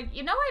Cameron, she's like,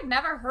 you know I'd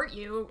never hurt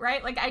you,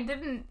 right? Like,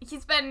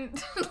 he's been,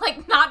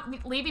 like,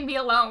 not leaving me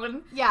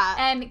alone. Yeah.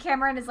 And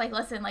Cameron is like,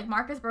 listen, like,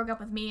 Marcus broke up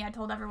with me, I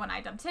told everyone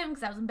I dumped him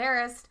because I was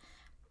embarrassed,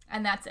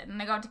 and that's it. And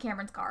they go out to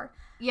Cameron's car.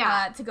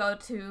 Yeah. To go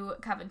to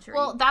Coventry.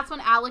 Well, that's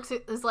when Alex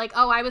is like,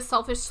 oh, I was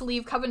selfish to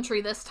leave Coventry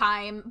this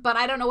time, but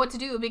I don't know what to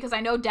do because I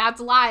know Dad's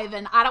alive,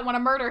 and I don't want to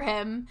murder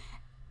him.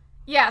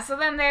 Yeah, so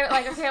then they're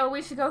like, okay, well,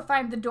 we should go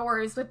find the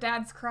doors with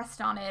Dad's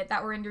crest on it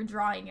that were in your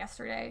drawing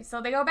yesterday.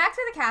 So they go back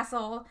to the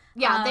castle.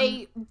 Yeah,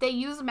 they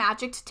use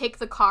magic to take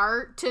the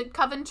car to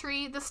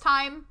Coventry this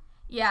time.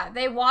 Yeah,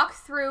 they walk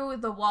through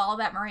the wall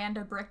that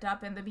Miranda bricked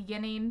up in the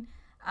beginning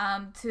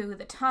to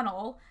the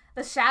tunnel.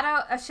 A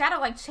shadow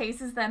like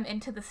chases them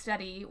into the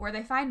study where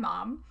they find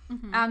Mom.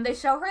 Mm-hmm. They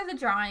show her the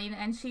drawing,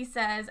 and she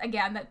says,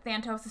 again, that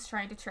Thantos is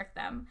trying to trick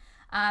them.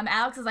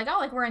 Alex is like, oh,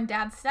 like, we're in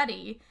Dad's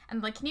study.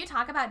 And, like, can you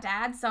talk about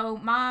Dad? So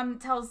Mom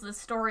tells the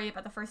story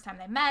about the first time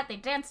they met. They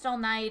danced all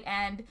night,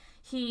 and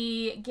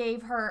he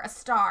gave her a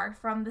star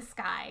from the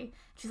sky.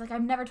 She's like,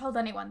 I've never told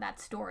anyone that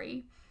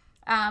story.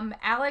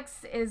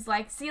 Alex is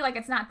like, see, like,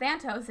 it's not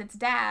Thantos, it's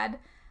Dad,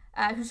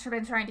 who's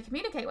been trying to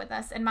communicate with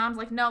us. And Mom's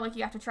like, no, like,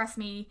 you have to trust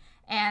me.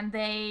 And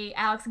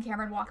Alex and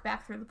Cameron walk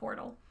back through the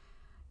portal.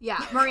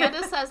 Yeah,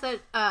 Miranda says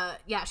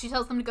that, she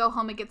tells them to go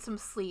home and get some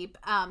sleep.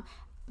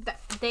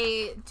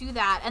 They do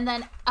that, and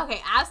then,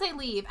 okay, as they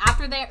leave,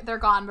 after they're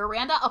gone,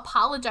 Miranda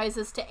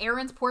apologizes to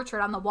Aaron's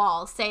portrait on the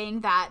wall,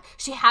 saying that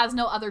she has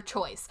no other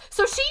choice.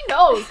 So she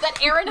knows that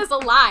Aaron is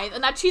alive,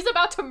 and that she's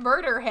about to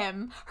murder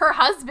him, her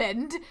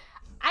husband.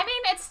 I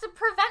mean, it's to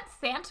prevent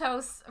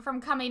Thantos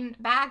from coming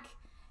back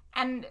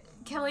and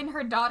killing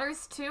her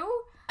daughters, too?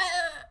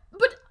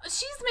 But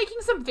she's making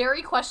some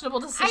very questionable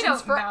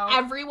decisions for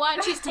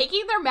everyone. She's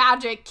taking their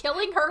magic,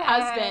 killing her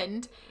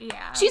husband.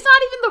 Yeah. She's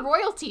not even the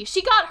royalty.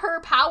 She got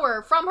her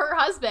power from her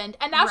husband,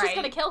 and now she's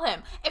going to kill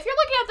him. If you're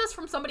looking at this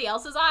from somebody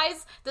else's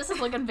eyes, this is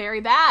looking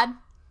very bad.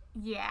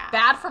 Yeah.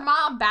 Bad for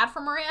Mom, bad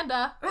for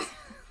Miranda.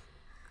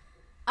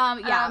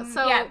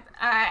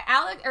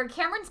 Alec or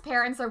Cameron's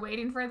parents are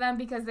waiting for them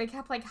because they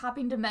kept, like,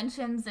 hopping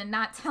dimensions and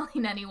not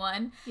telling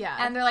anyone. Yeah.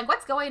 And they're like,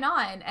 what's going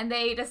on? And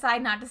they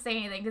decide not to say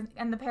anything.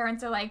 And the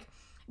parents are like,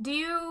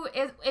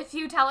 if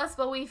you tell us,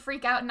 will we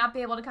freak out and not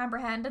be able to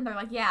comprehend? And they're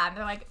like, yeah. And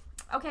they're like,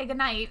 okay, good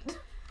night.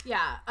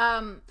 Yeah.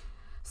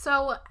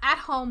 So at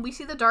home, we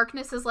see the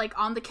darkness is, like,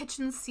 on the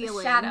kitchen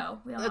ceiling. The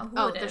shadow. We don't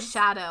know who it is. The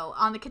shadow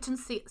on the kitchen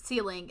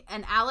ceiling.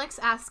 And Alex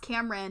asks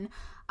Cameron,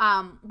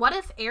 what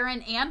if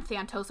Aaron and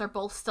Thantos are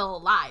both still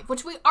alive?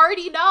 Which we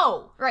already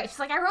know. Right. She's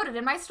like, I wrote it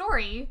in my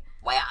story.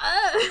 Well,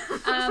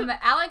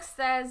 Alex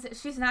says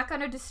she's not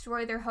going to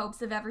destroy their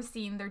hopes of ever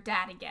seeing their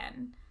dad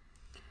again.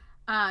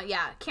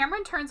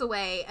 Cameron turns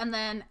away, and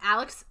then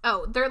Alex,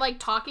 they're, like,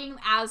 talking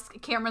as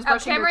Cameron's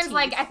brushing her teeth.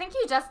 Like, I think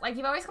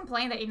you've always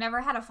complained that you never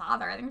had a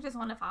father. I think you just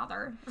want a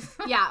father.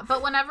 Yeah,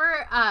 but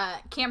whenever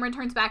Cameron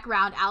turns back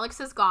around, Alex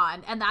is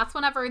gone, and that's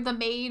whenever the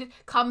maid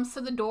comes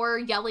to the door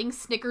yelling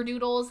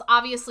snickerdoodles.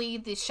 Obviously,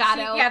 the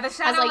shadow has,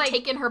 like,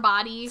 taken her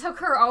body. Took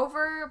her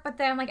over, but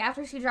then, like,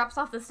 after she drops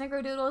off the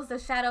snickerdoodles, the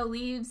shadow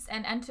leaves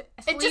and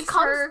it just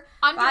comes her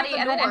under body the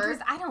door. And then enters.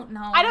 I don't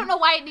know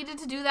why it needed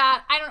to do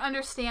that. I don't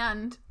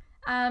understand.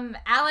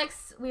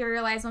 Alex, we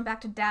realize, went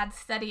back to Dad's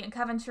study in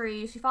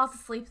Coventry. She falls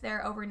asleep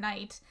there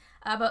overnight.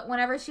 But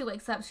whenever she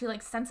wakes up, she,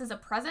 like, senses a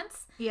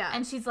presence. Yeah.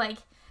 And she's like,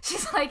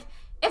 if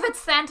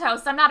it's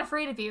Thantos, I'm not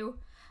afraid of you.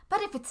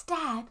 But if it's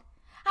Dad,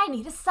 I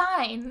need a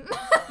sign.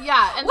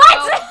 Yeah.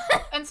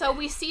 And so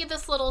we see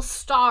this little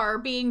star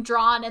being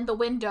drawn in the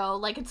window,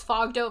 like it's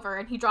fogged over,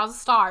 and he draws a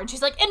star, and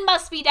she's like, it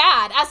must be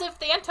Dad, as if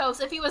Thantos,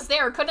 if he was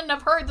there, couldn't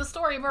have heard the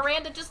story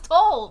Miranda just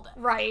told.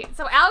 Right.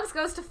 So Alex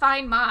goes to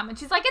find Mom, and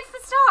she's like, it's the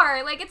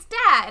star, like, it's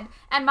Dad.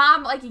 And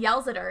Mom, like,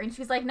 yells at her, and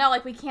she's like, no,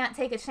 like, we can't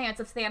take a chance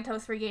of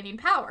Thantos regaining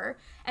power.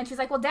 And she's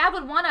like, well, Dad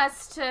would want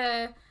us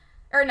to,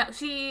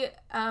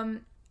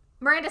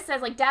 Miranda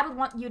says, like, Dad would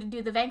want you to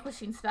do the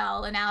vanquishing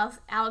spell, and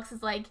Alex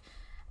is like,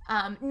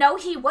 no,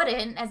 he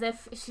wouldn't, as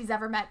if she's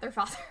ever met their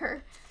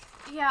father.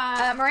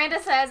 Yeah. Miranda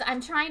says,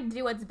 I'm trying to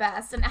do what's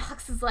best. And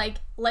Alex is like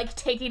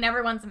taking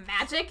everyone's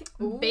magic,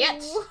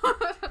 bitch.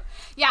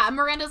 Yeah, and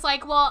Miranda's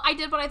like, well, I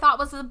did what I thought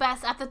was the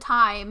best at the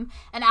time.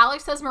 And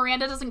Alex says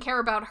Miranda doesn't care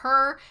about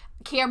her,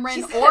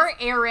 Cameron, or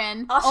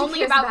Aaron,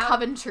 only about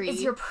Coventry.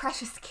 It's your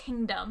precious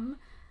kingdom.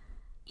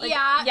 Like,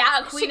 yeah.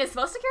 A queen is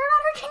supposed to care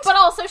about her kingdom. But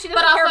also, she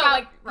doesn't care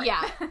about... right.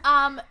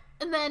 Yeah.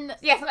 And then...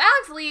 Yeah, so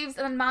Alex leaves,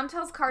 and then Mom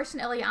tells Karsh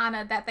and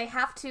Ileana that they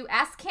have to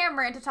ask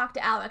Cameron to talk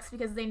to Alex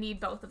because they need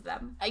both of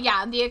them.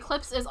 Yeah, and the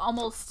eclipse is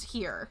almost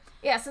here.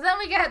 Yeah, so then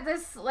we get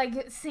this,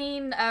 like,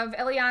 scene of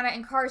Ileana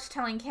and Karsh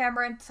telling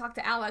Cameron to talk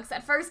to Alex.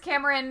 At first,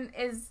 Cameron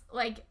is,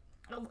 like,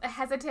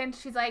 hesitant.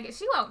 She's like,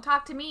 she won't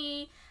talk to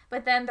me.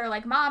 But then they're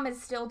like, Mom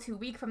is still too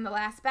weak from the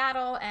last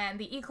battle, and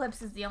the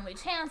eclipse is the only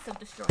chance of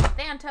destroying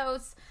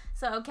Thanatos.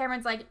 So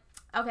Cameron's like,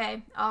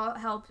 okay, I'll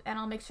help, and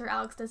I'll make sure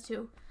Alex does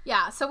too.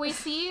 Yeah, so we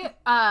see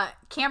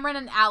Cameron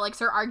and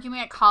Alex are arguing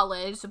at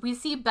college. We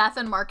see Beth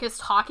and Marcus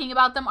talking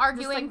about them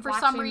arguing for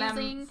some reason.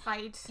 Them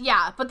fight.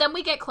 Yeah, but then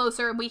we get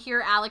closer and we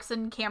hear Alex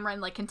and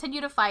Cameron like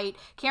continue to fight.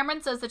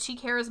 Cameron says that she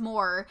cares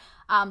more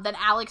than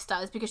Alex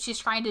does because she's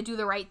trying to do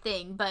the right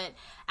thing. But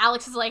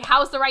Alex is like,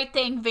 how's the right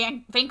thing?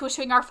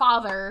 Vanquishing our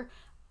father.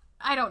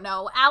 I don't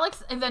know.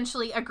 Alex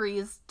eventually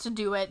agrees to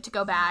do it, to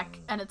go back,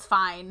 and it's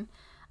fine.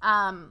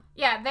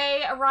 Yeah,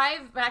 they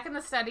arrive back in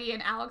the study,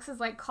 and Alex is,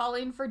 like,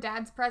 calling for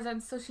Dad's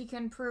presence so she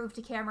can prove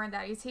to Cameron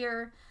that he's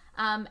here.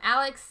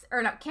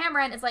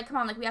 Cameron is like, come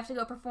on, like, we have to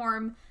go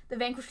perform the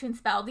vanquishing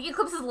spell. The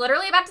eclipse is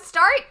literally about to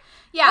start?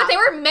 Yeah. But they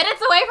were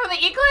minutes away from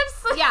the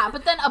eclipse? Yeah,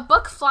 but then a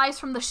book flies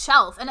from the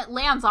shelf, and it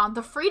lands on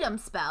the freedom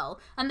spell.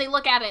 And they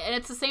look at it, and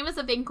it's the same as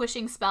the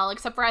vanquishing spell,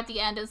 except for at the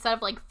end, instead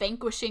of, like,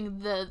 vanquishing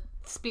the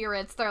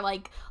spirits, they're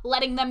like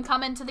letting them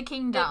come into the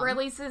kingdom. It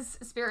releases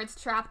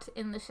spirits trapped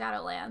in the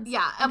Shadowlands.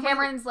 Yeah. And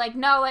Cameron's like,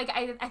 no, like,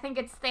 I think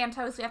it's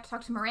Thanatos. We have to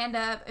talk to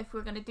Miranda if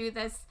we're going to do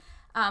this.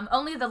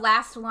 Only the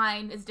last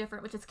line is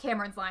different, which is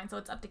Cameron's line, so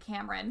it's up to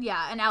Cameron.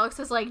 Yeah, and Alex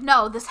is like,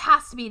 no, this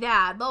has to be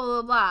Dad, blah,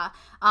 blah, blah.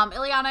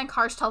 Ileana and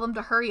Karsh tell them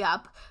to hurry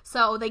up.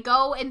 So they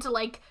go into,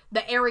 like,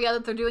 the area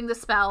that they're doing the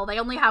spell. They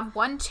only have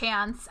one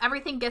chance.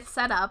 Everything gets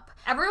set up.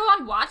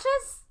 Everyone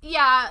watches?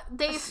 Yeah,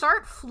 they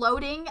start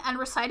floating and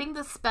reciting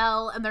the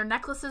spell, and their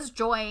necklaces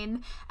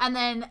join, and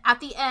then at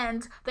the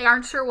end, they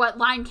aren't sure what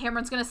line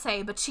Cameron's gonna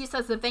say, but she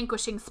says the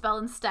vanquishing spell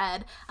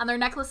instead, and their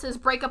necklaces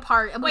break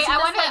apart, and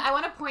I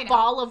want to point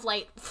ball of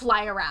light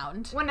fly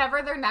around.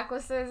 Whenever their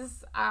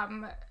necklaces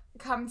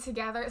come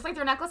together, it's like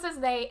their necklaces,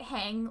 they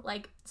hang,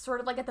 like, sort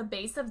of like at the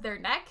base of their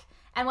neck,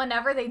 and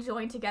whenever they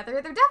join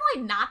together, they're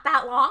definitely not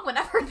that long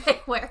whenever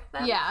they wear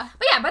them. Yeah.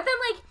 But then,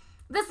 like,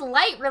 this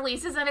light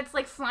releases and it's,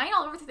 like, flying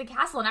all over through the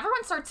castle and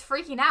everyone starts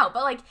freaking out.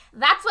 But, like,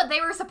 that's what they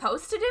were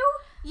supposed to do?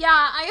 Yeah,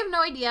 I have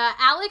no idea.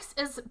 Alex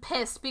is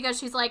pissed because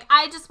she's like,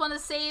 I just want to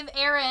save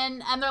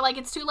Aaron. And they're like,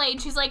 it's too late.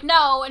 And she's like,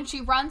 no. And she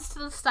runs to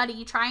the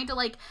study trying to,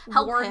 like,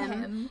 help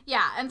him.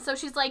 Yeah, and so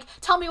she's like,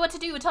 tell me what to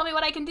do. Tell me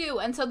what I can do.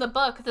 And so the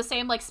book, the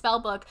same, like,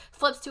 spell book,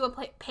 flips to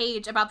a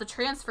page about the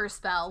transfer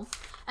spell.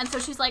 And so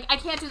she's like, I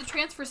can't do the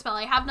transfer spell.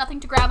 I have nothing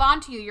to grab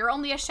onto you. You're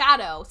only a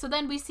shadow. So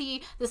then we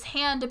see this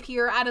hand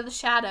appear out of the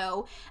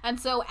shadow. And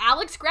so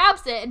Alex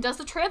grabs it and does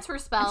the transfer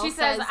spell. And she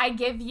says, I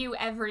give you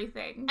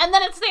everything. And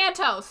then it's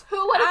Thanatos.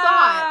 Who would have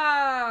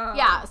thought?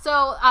 Yeah,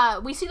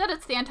 so we see that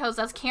it's Thanatos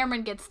as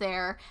Cameron gets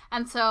there.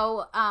 And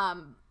so,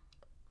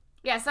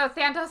 yeah, so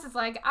Thanatos is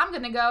like, I'm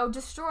gonna go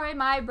destroy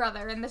my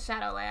brother in the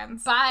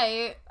Shadowlands.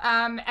 Bye.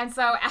 And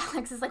so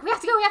Alex is like, we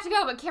have to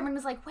go. But Cameron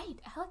was like, wait,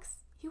 Alex,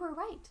 you were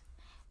right.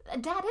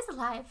 Dad is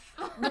alive.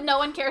 But no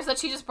one cares that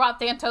she just brought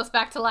Thanatos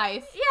back to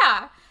life.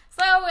 Yeah.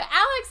 So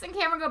Alex and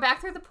Cameron go back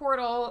through the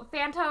portal.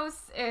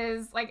 Thanatos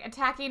is, like,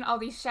 attacking all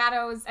these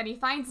shadows, and he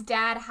finds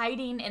Dad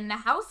hiding in the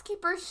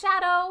housekeeper's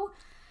shadow.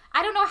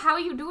 I don't know how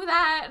you do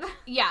that.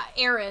 Yeah,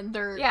 Aaron,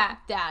 their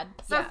dad.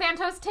 So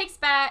Thanatos takes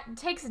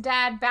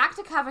Dad back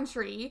to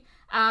Coventry.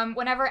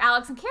 Whenever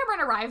Alex and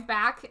Cameron arrive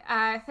back,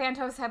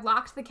 Thanatos had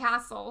locked the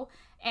castle,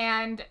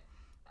 and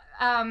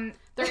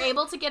they're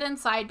able to get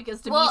inside because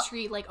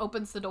Dimitri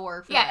opens the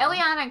door for them.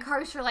 Ileana and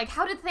Karsh are like,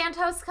 how did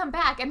Thanatos come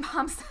back? And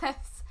Mom says,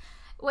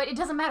 well, it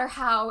doesn't matter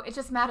how, it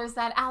just matters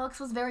that Alex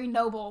was very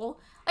noble.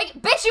 Like,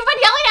 bitch, you've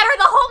been yelling at her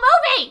the whole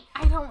movie!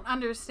 I don't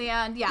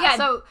understand. Yeah,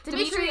 so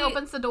Dimitri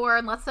opens the door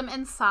and lets them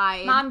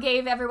inside. Mom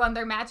gave everyone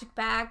their magic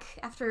back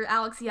after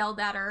Alex yelled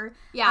at her.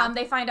 Yeah.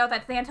 They find out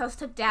that Thanatos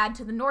took Dad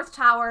to the North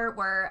Tower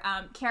where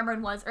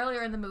Cameron was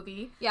earlier in the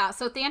movie. Yeah,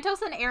 so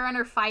Thanatos and Aaron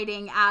are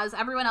fighting as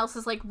everyone else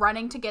is, like,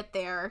 running to get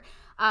there.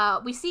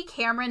 We see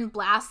Cameron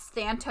blast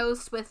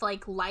Thanatos with,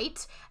 like,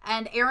 light,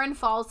 and Aaron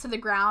falls to the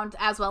ground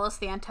as well as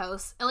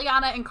Thanatos.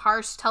 Ileana and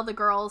Karsh tell the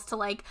girls to,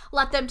 like,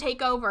 let them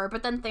take over,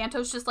 but then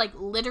Thanatos just, like,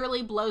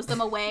 literally blows them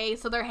away,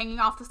 so they're hanging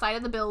off the side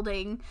of the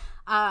building.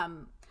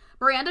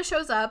 Miranda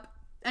shows up,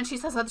 And she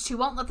says that she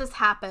won't let this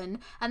happen.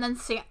 And then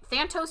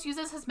Thantos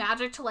uses his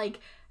magic to, like,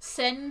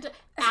 send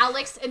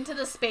Alex into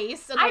the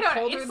space and, like,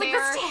 hold her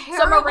there.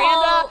 So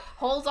Miranda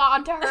holds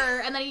on to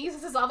her, and then he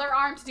uses his other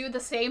arm to do the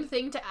same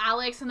thing to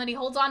Alex, and then he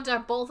holds on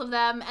to both of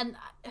them, and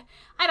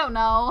I don't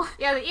know.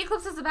 Yeah, the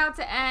eclipse is about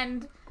to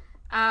end.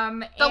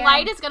 The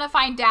light is gonna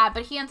find Dad,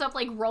 but he ends up,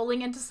 like,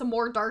 rolling into some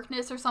more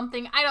darkness or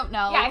something. I don't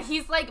know. Yeah,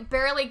 he's, like,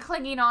 barely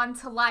clinging on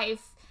to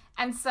life.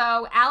 And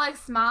so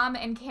Alex's mom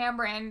and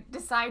Cameron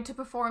decide to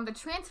perform the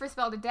transfer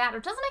spell to Dad,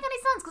 which doesn't make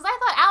any sense, because I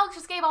thought Alex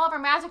just gave all of her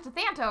magic to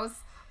Thantos.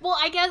 Well,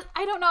 I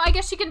don't know. I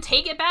guess she can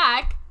take it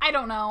back. I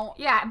don't know.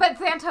 Yeah, but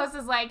Thantos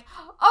is like,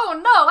 oh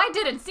no, I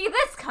didn't see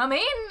this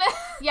coming.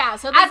 Yeah,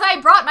 so as I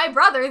brought my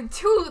brother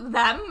to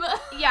them.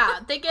 Yeah,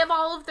 they give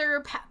all of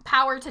their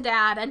power to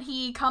Dad, and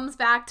he comes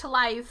back to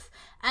life,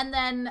 and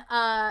then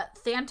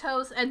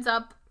Thantos ends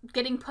up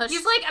getting pushed.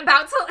 He's, like,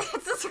 about to,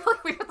 it's this really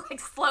weird,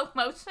 like, slow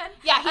motion.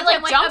 Yeah, he,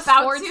 like, jumps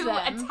about towards to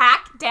them.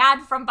 attack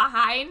Dad from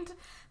behind,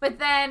 but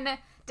then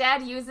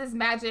Dad uses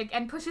magic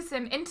and pushes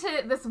him into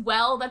this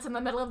well that's in the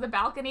middle of the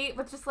balcony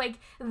with just, like,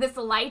 this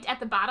light at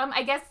the bottom.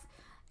 I guess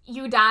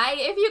you die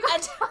if you go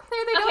down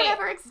there. They don't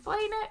ever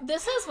explain it.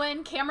 This is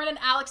when Cameron and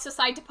Alex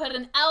decide to put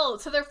an L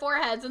to their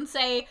foreheads and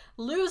say,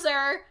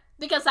 loser,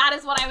 because that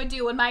is what I would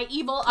do when my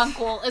evil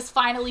uncle is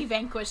finally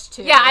vanquished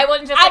too. Yeah, I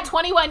wouldn't just, at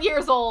 21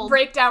 years old,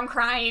 break down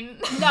crying.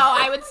 No,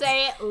 I would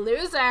say,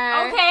 loser.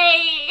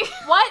 Okay.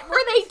 What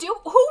were they doing?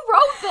 Who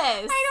wrote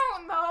this? I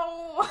don't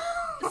know.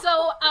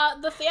 So,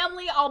 the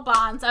family all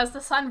bonds as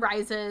the sun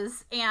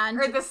rises, and...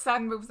 Or the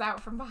sun moves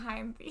out from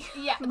behind the...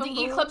 Yeah,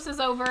 the eclipse is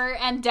over,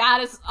 and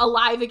Dad is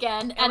alive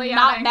again, and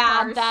not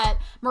mad that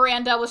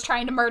Miranda was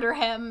trying to murder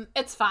him.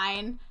 It's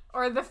fine.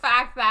 Or the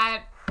fact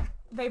that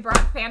they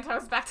brought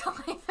Thantos back to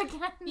life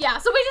again. Yeah,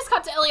 so we just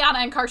cut to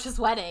Ileana and Karsh's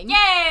wedding.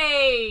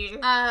 Yay!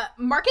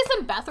 Marcus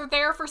and Beth are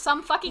there for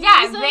some fucking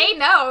reason. Yeah, they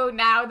know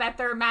now that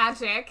they're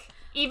magic.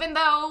 Even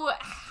though,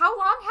 how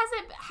long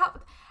has it...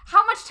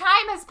 How much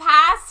time has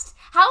passed?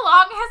 How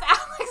long has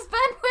Alex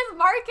been with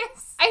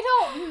Marcus? I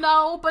don't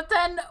know, but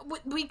then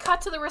we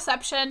cut to the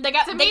reception. They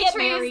get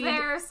married.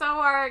 There, so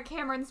are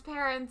Cameron's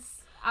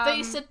parents.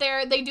 They sit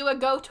there, they do a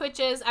Go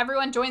Twitches,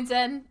 everyone joins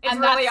in. It's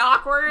really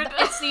awkward.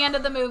 It's the end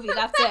of the movie,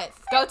 that's it.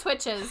 Go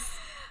Twitches.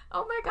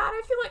 Oh my god,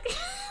 I feel like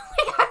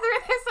we got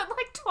through this in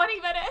like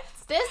 20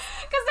 minutes.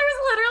 Because there's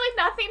literally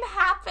nothing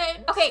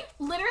happened. Okay,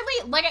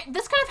 literally, like,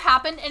 this could have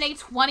happened in a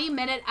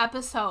 20-minute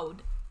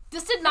episode.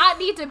 This did not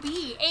need to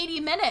be 80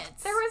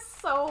 minutes. There was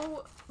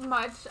so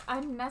much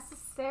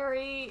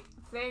unnecessary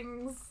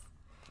things.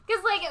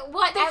 Because, like,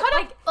 what? They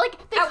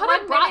could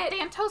have brought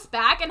Thantos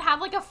back and had,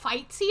 like, a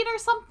fight scene or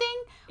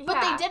something, but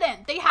they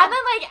didn't. They had,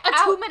 a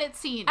 2-minute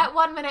scene. At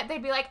 1 minute,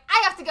 they'd be like,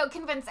 I have to go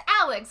convince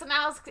Alex. And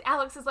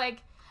Alex is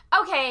like,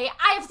 okay,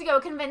 I have to go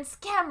convince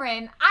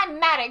Cameron. I'm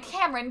mad at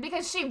Cameron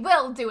because she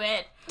will do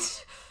it.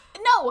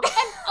 No,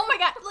 and, oh my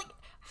god, like...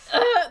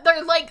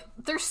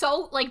 they're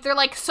so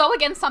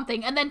against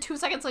something, and then 2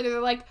 seconds later they're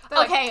like,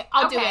 okay,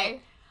 I'll do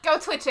it. Go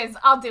Twitches,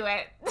 I'll do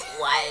it.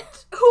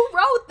 What? Who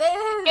wrote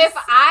this? If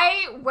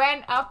I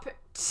went up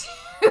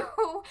to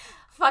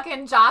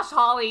fucking Josh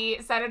Hawley,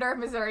 Senator of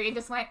Missouri, and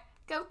just went,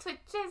 go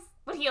Twitches,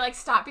 would he, like,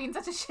 stop being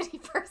such a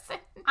shitty person?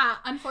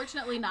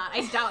 Unfortunately not.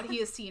 I doubt he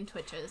has seen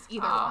Twitches,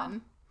 either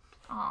one.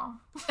 Aw.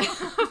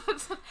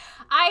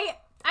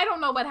 I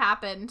don't know what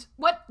happened.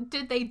 What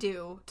did they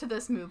do to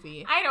this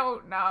movie? I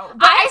don't know.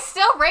 But I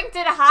still ranked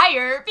it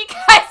higher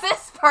because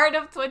it's part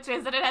of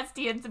Twitches and it has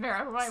Tia and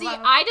Tamara, who I love.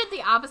 I did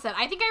the opposite.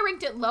 I think I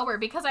ranked it lower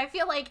because I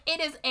feel like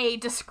it is a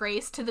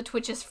disgrace to the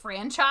Twitches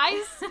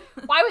franchise.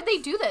 Why would they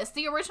do this?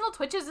 The original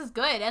Twitches is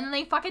good, and then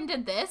they fucking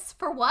did this?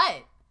 For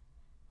what?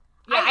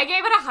 Yeah, I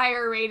gave it a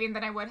higher rating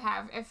than I would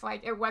have if,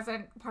 like, it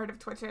wasn't part of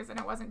Twitches and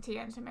it wasn't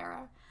Tia and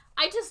Tamara.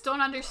 I just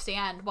don't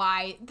understand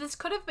why this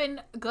could have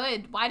been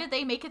good. Why did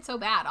they make it so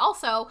bad?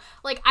 Also,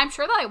 like, I'm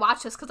sure that I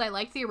watched this because I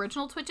liked the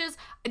original Twitches.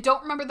 I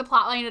don't remember the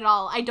plotline at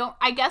all.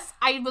 I guess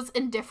I was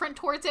indifferent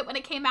towards it when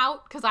it came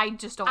out because I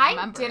just don't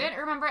remember. I didn't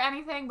remember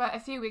anything, but a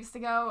few weeks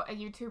ago, a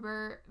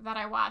YouTuber that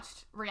I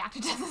watched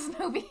reacted to this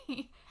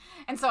movie.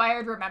 And so I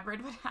had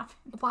remembered what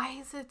happened. Why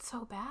is it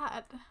so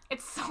bad?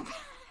 It's so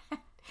bad.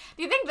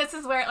 Do you think this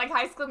is where, like,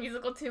 High School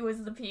Musical 2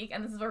 is the peak,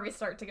 and this is where we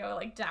start to go,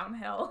 like,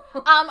 downhill?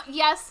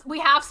 Yes, we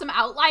have some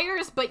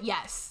outliers, but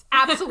yes,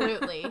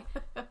 absolutely.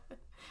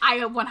 I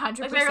 100%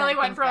 like, they really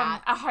went from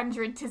that.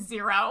 100 to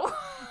 0.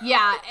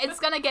 Yeah, it's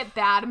gonna get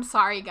bad. I'm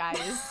sorry,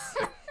 guys.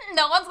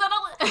 No one's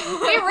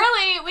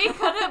gonna... We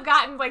could have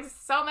gotten, like,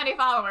 so many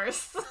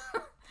followers.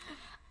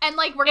 And,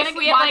 like, we're gonna if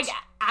we had, like,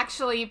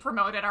 actually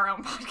promoted our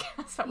own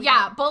podcast.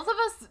 But both of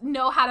us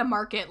know how to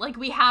market. Like,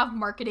 we have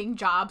marketing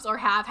jobs or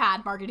have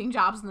had marketing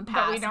jobs in the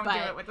past. But we don't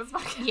do it with this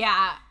podcast.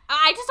 Yeah.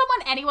 I just don't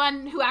want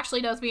anyone who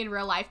actually knows me in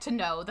real life to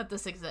know that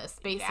this exists,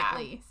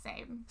 basically. Yeah,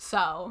 same.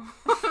 So.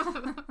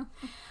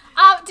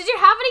 Did you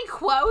have any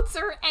quotes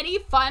or any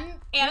fun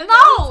anecdotes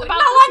about this no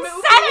one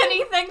movie? said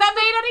anything that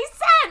made any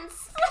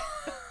sense.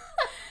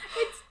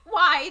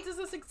 Why does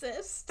this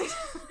exist?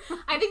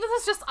 I think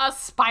this is just us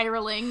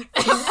spiraling.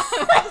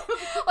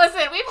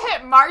 Listen, we've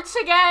hit March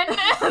again.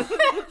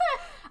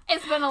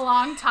 It's been a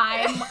long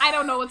time. I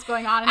don't know what's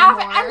going on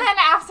anymore. And then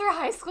after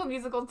High School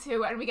Musical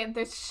 2, and we get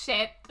this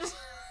shit.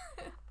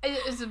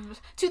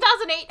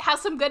 2008 has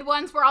some good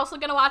ones. We're also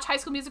going to watch High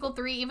School Musical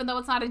 3, even though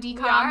it's not a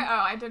DCOM. We are?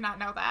 Oh, I did not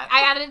know that.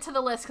 I added it to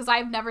the list because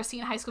I've never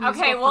seen High School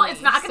Musical 3. Okay, well,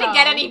 it's not going to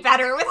get any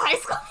better with High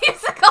School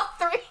Musical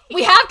 3.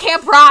 We have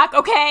Camp Rock,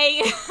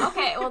 okay?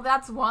 Okay, well,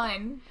 that's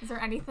one. Is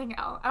there anything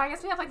else? Oh, I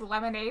guess we have, like,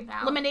 Lemonade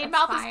Mouth. Lemonade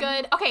Mouth is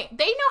good. Okay,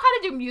 they know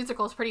how to do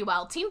musicals pretty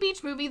well. Teen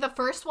Beach Movie, the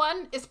first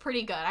one, is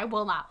pretty good. I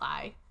will not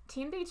lie.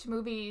 Teen Beach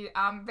Movie,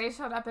 they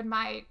showed up in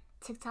my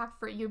TikTok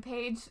For You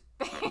page.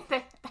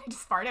 I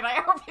just farted.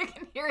 I hope you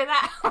can hear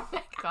that. Oh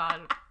my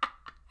god.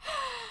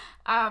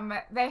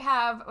 They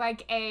have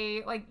like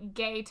a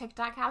gay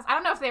TikTok house. I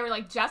don't know if they were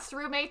like just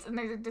roommates and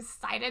they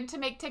decided to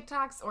make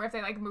TikToks, or if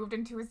they like moved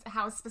into his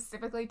house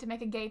specifically to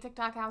make a gay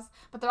TikTok house.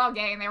 But they're all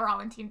gay and they were all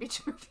in Teen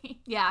Beach Movie.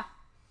 Yeah.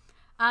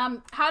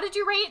 How did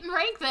you rate and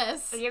rank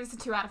this? I gave this a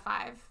 2 out of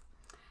 5.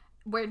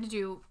 Where did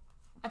you?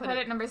 I put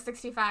it number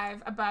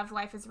 65, above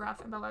Life is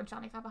Rough, and below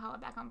Johnny Capahala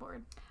Back on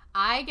Board.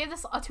 I gave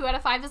this a 2 out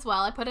of 5 as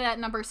well. I put it at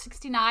number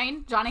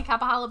 69. Johnny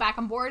Capahala Back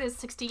on Board is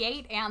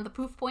 68, and The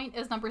Poof Point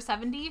is number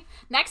 70.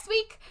 Next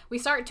week, we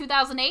start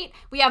 2008.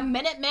 We have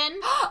Minutemen.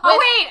 Oh,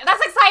 wait!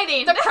 That's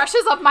exciting! The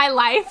crushes of my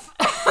life.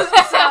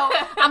 So,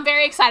 I'm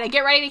very excited.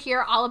 Get ready to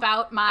hear all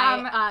about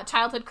my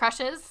childhood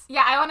crushes.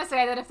 Yeah, I want to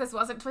say that if this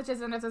wasn't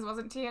Twitches and if this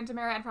wasn't Tia and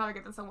Tamara, I'd probably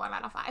give this a 1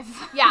 out of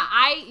 5. Yeah,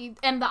 I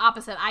am the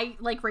opposite. I,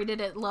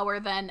 rated it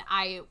lower than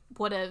I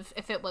would have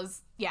if it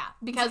was... Yeah,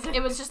 because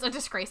it was just a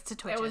disgrace to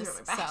Twitches. It was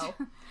really bad. So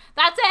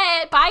that's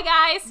it. Bye,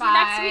 guys. See you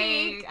next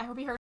week. I hope you heard